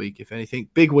underwhelming week if anything.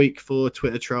 Big week for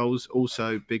Twitter trolls,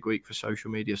 also big week for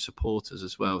social media supporters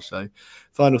as well. So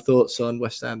final thoughts on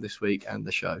West Ham this week and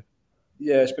the show.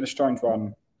 Yeah, it's been a strange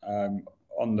run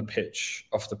on the pitch,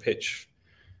 off the pitch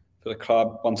for the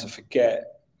club. One to forget.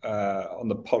 On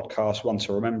the podcast, one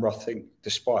to remember. I think,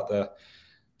 despite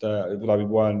although we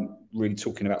weren't really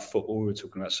talking about football, we were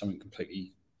talking about something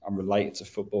completely unrelated to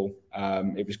football.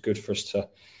 It was good for us to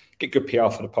get good PR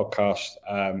for the podcast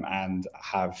and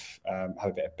have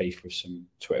a bit of beef with some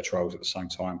Twitter trolls at the same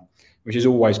time, which is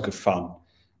always good fun.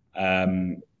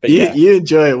 But you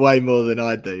enjoy it way more than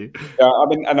I do.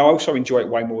 And I also enjoy it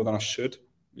way more than I should.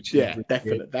 Which is really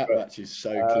definitely weird. That much is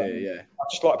so clear. Yeah, I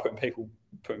just like putting people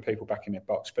back in their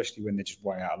box, especially when they're just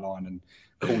way out of line and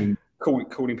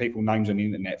calling people names on the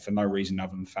internet for no reason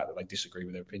other than the fact that they disagree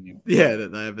with their opinion. Yeah,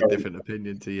 that they have a different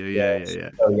opinion to you. Yeah.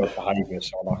 Very odd behaviour,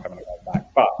 so I like having a go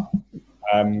back. But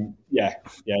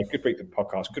good week for the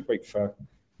podcast. Good week for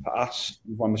us.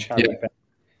 We've won the charity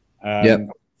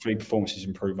event. Hopefully performances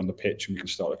improve on the pitch and we can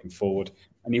start looking forward.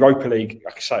 And Europa League,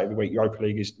 like I say every week, Europa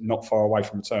League is not far away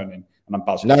from returning, and I'm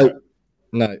buzzing.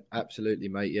 No, absolutely,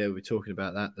 mate. Yeah, we're talking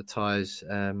about that. The ties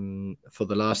for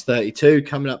the last 32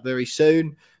 coming up very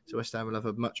soon. So West Ham will have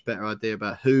a much better idea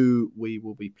about who we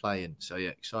will be playing. So yeah,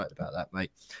 excited about that,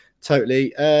 mate.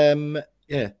 Totally.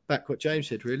 Back what James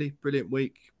said, really. Brilliant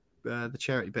week. The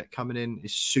charity bet coming in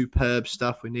is superb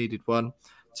stuff. We needed one.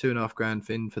 2.5 grand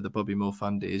fin for the Bobby Moore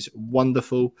Fund is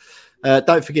wonderful.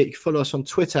 Don't forget, you can follow us on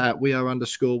Twitter at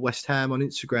 @WeAreWest Ham, on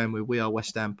Instagram with We Are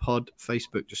West Ham Pod,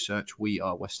 Facebook just search We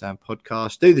Are West Ham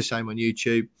Podcast. Do the same on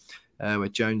YouTube, where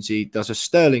Jonesy does a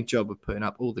sterling job of putting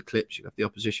up all the clips. You have the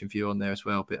opposition view on there as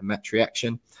well, a bit of match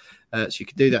reaction. So you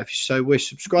can do that if you so wish.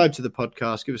 Subscribe to the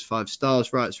podcast, give us 5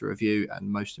 stars, write us a review,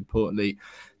 and most importantly,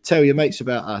 tell your mates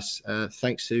about us.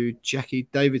 Thanks to Jackie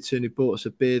Davidson, who bought us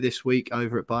a beer this week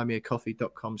over at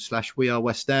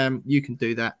buymeacoffee.com/wearewestham. You can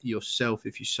do that yourself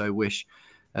if you so wish,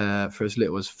 for as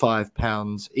little as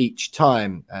 £5 each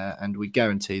time. And we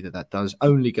guarantee that does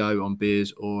only go on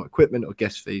beers or equipment or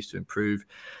guest fees to improve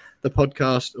the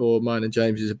podcast or mine and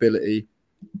James's ability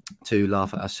to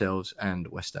laugh at ourselves and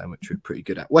West Ham, which we're pretty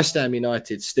good at. West Ham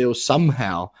United still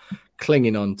somehow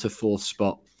clinging on to 4th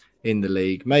spot in the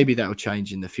league. Maybe that will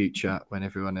change in the future when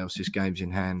everyone else's games in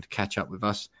hand catch up with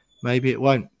us. Maybe it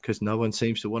won't, because no one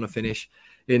seems to want to finish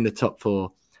in the top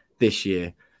 4 this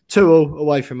year. 2-2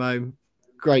 away from home.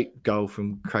 Great goal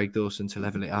from Craig Dawson to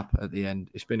level it up at the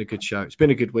end. It's been a good show. It's been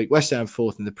a good week. West Ham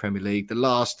 4th in the Premier League. The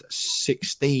last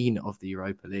 16 of the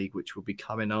Europa League, which will be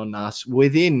coming on us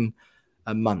within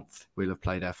a month. We'll have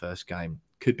played our first game.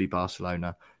 Could be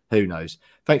Barcelona. Who knows?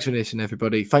 Thanks for listening,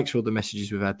 everybody. Thanks for all the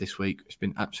messages we've had this week. It's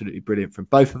been absolutely brilliant from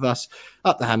both of us.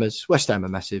 Up the Hammers. West Ham are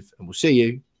massive. And we'll see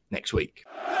you next week.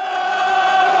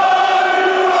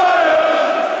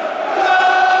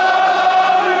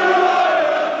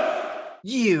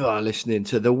 You are listening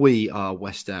to the We Are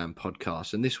West Ham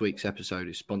podcast, and this week's episode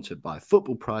is sponsored by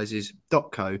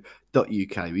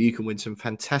footballprizes.co.uk, where you can win some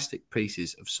fantastic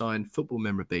pieces of signed football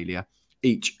memorabilia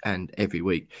each and every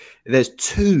week. There's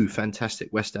 2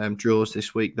 fantastic West Ham draws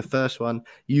this week. The first one,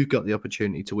 you've got the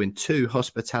opportunity to win 2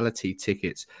 hospitality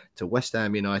tickets to West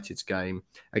Ham United's game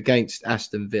against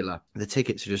Aston Villa. The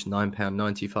tickets are just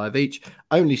 £9.95 each.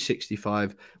 Only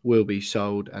 65 will be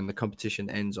sold, and the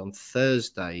competition ends on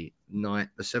Thursday night,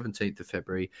 the 17th of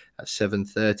February at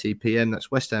 7:30 p.m. That's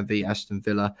West Ham v Aston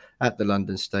Villa at the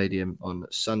London Stadium on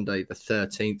Sunday, the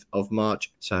 13th of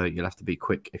March. So you'll have to be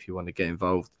quick if you want to get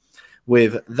involved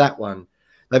with that one.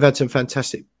 They've had some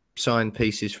fantastic signed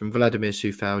pieces from Vladimir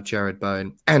Soufal, Jared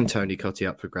Bowen and Tony Cottee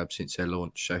up for grabs since their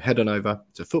launch. So head on over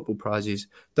to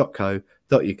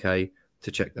footballprizes.co.uk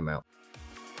to check them out.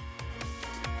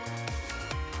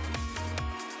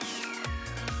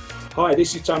 Hi,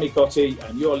 this is Tony Cottee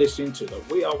and you're listening to the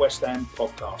We Are West Ham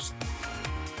podcast.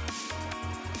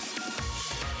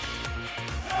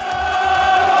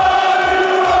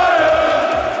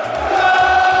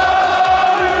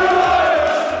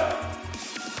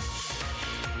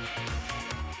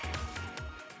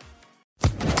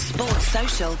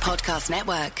 Podcast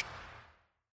Network.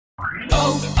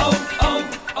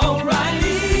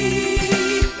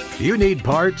 O'Reilly. You need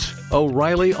parts?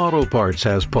 O'Reilly Auto Parts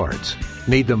has parts.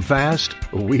 Need them fast?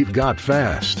 We've got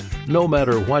fast. No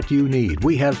matter what you need,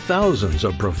 we have thousands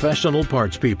of professional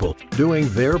parts people doing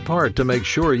their part to make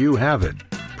sure you have it.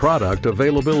 Product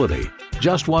availability.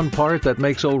 Just one part that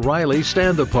makes O'Reilly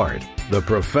stand apart. The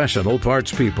professional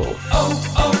parts people.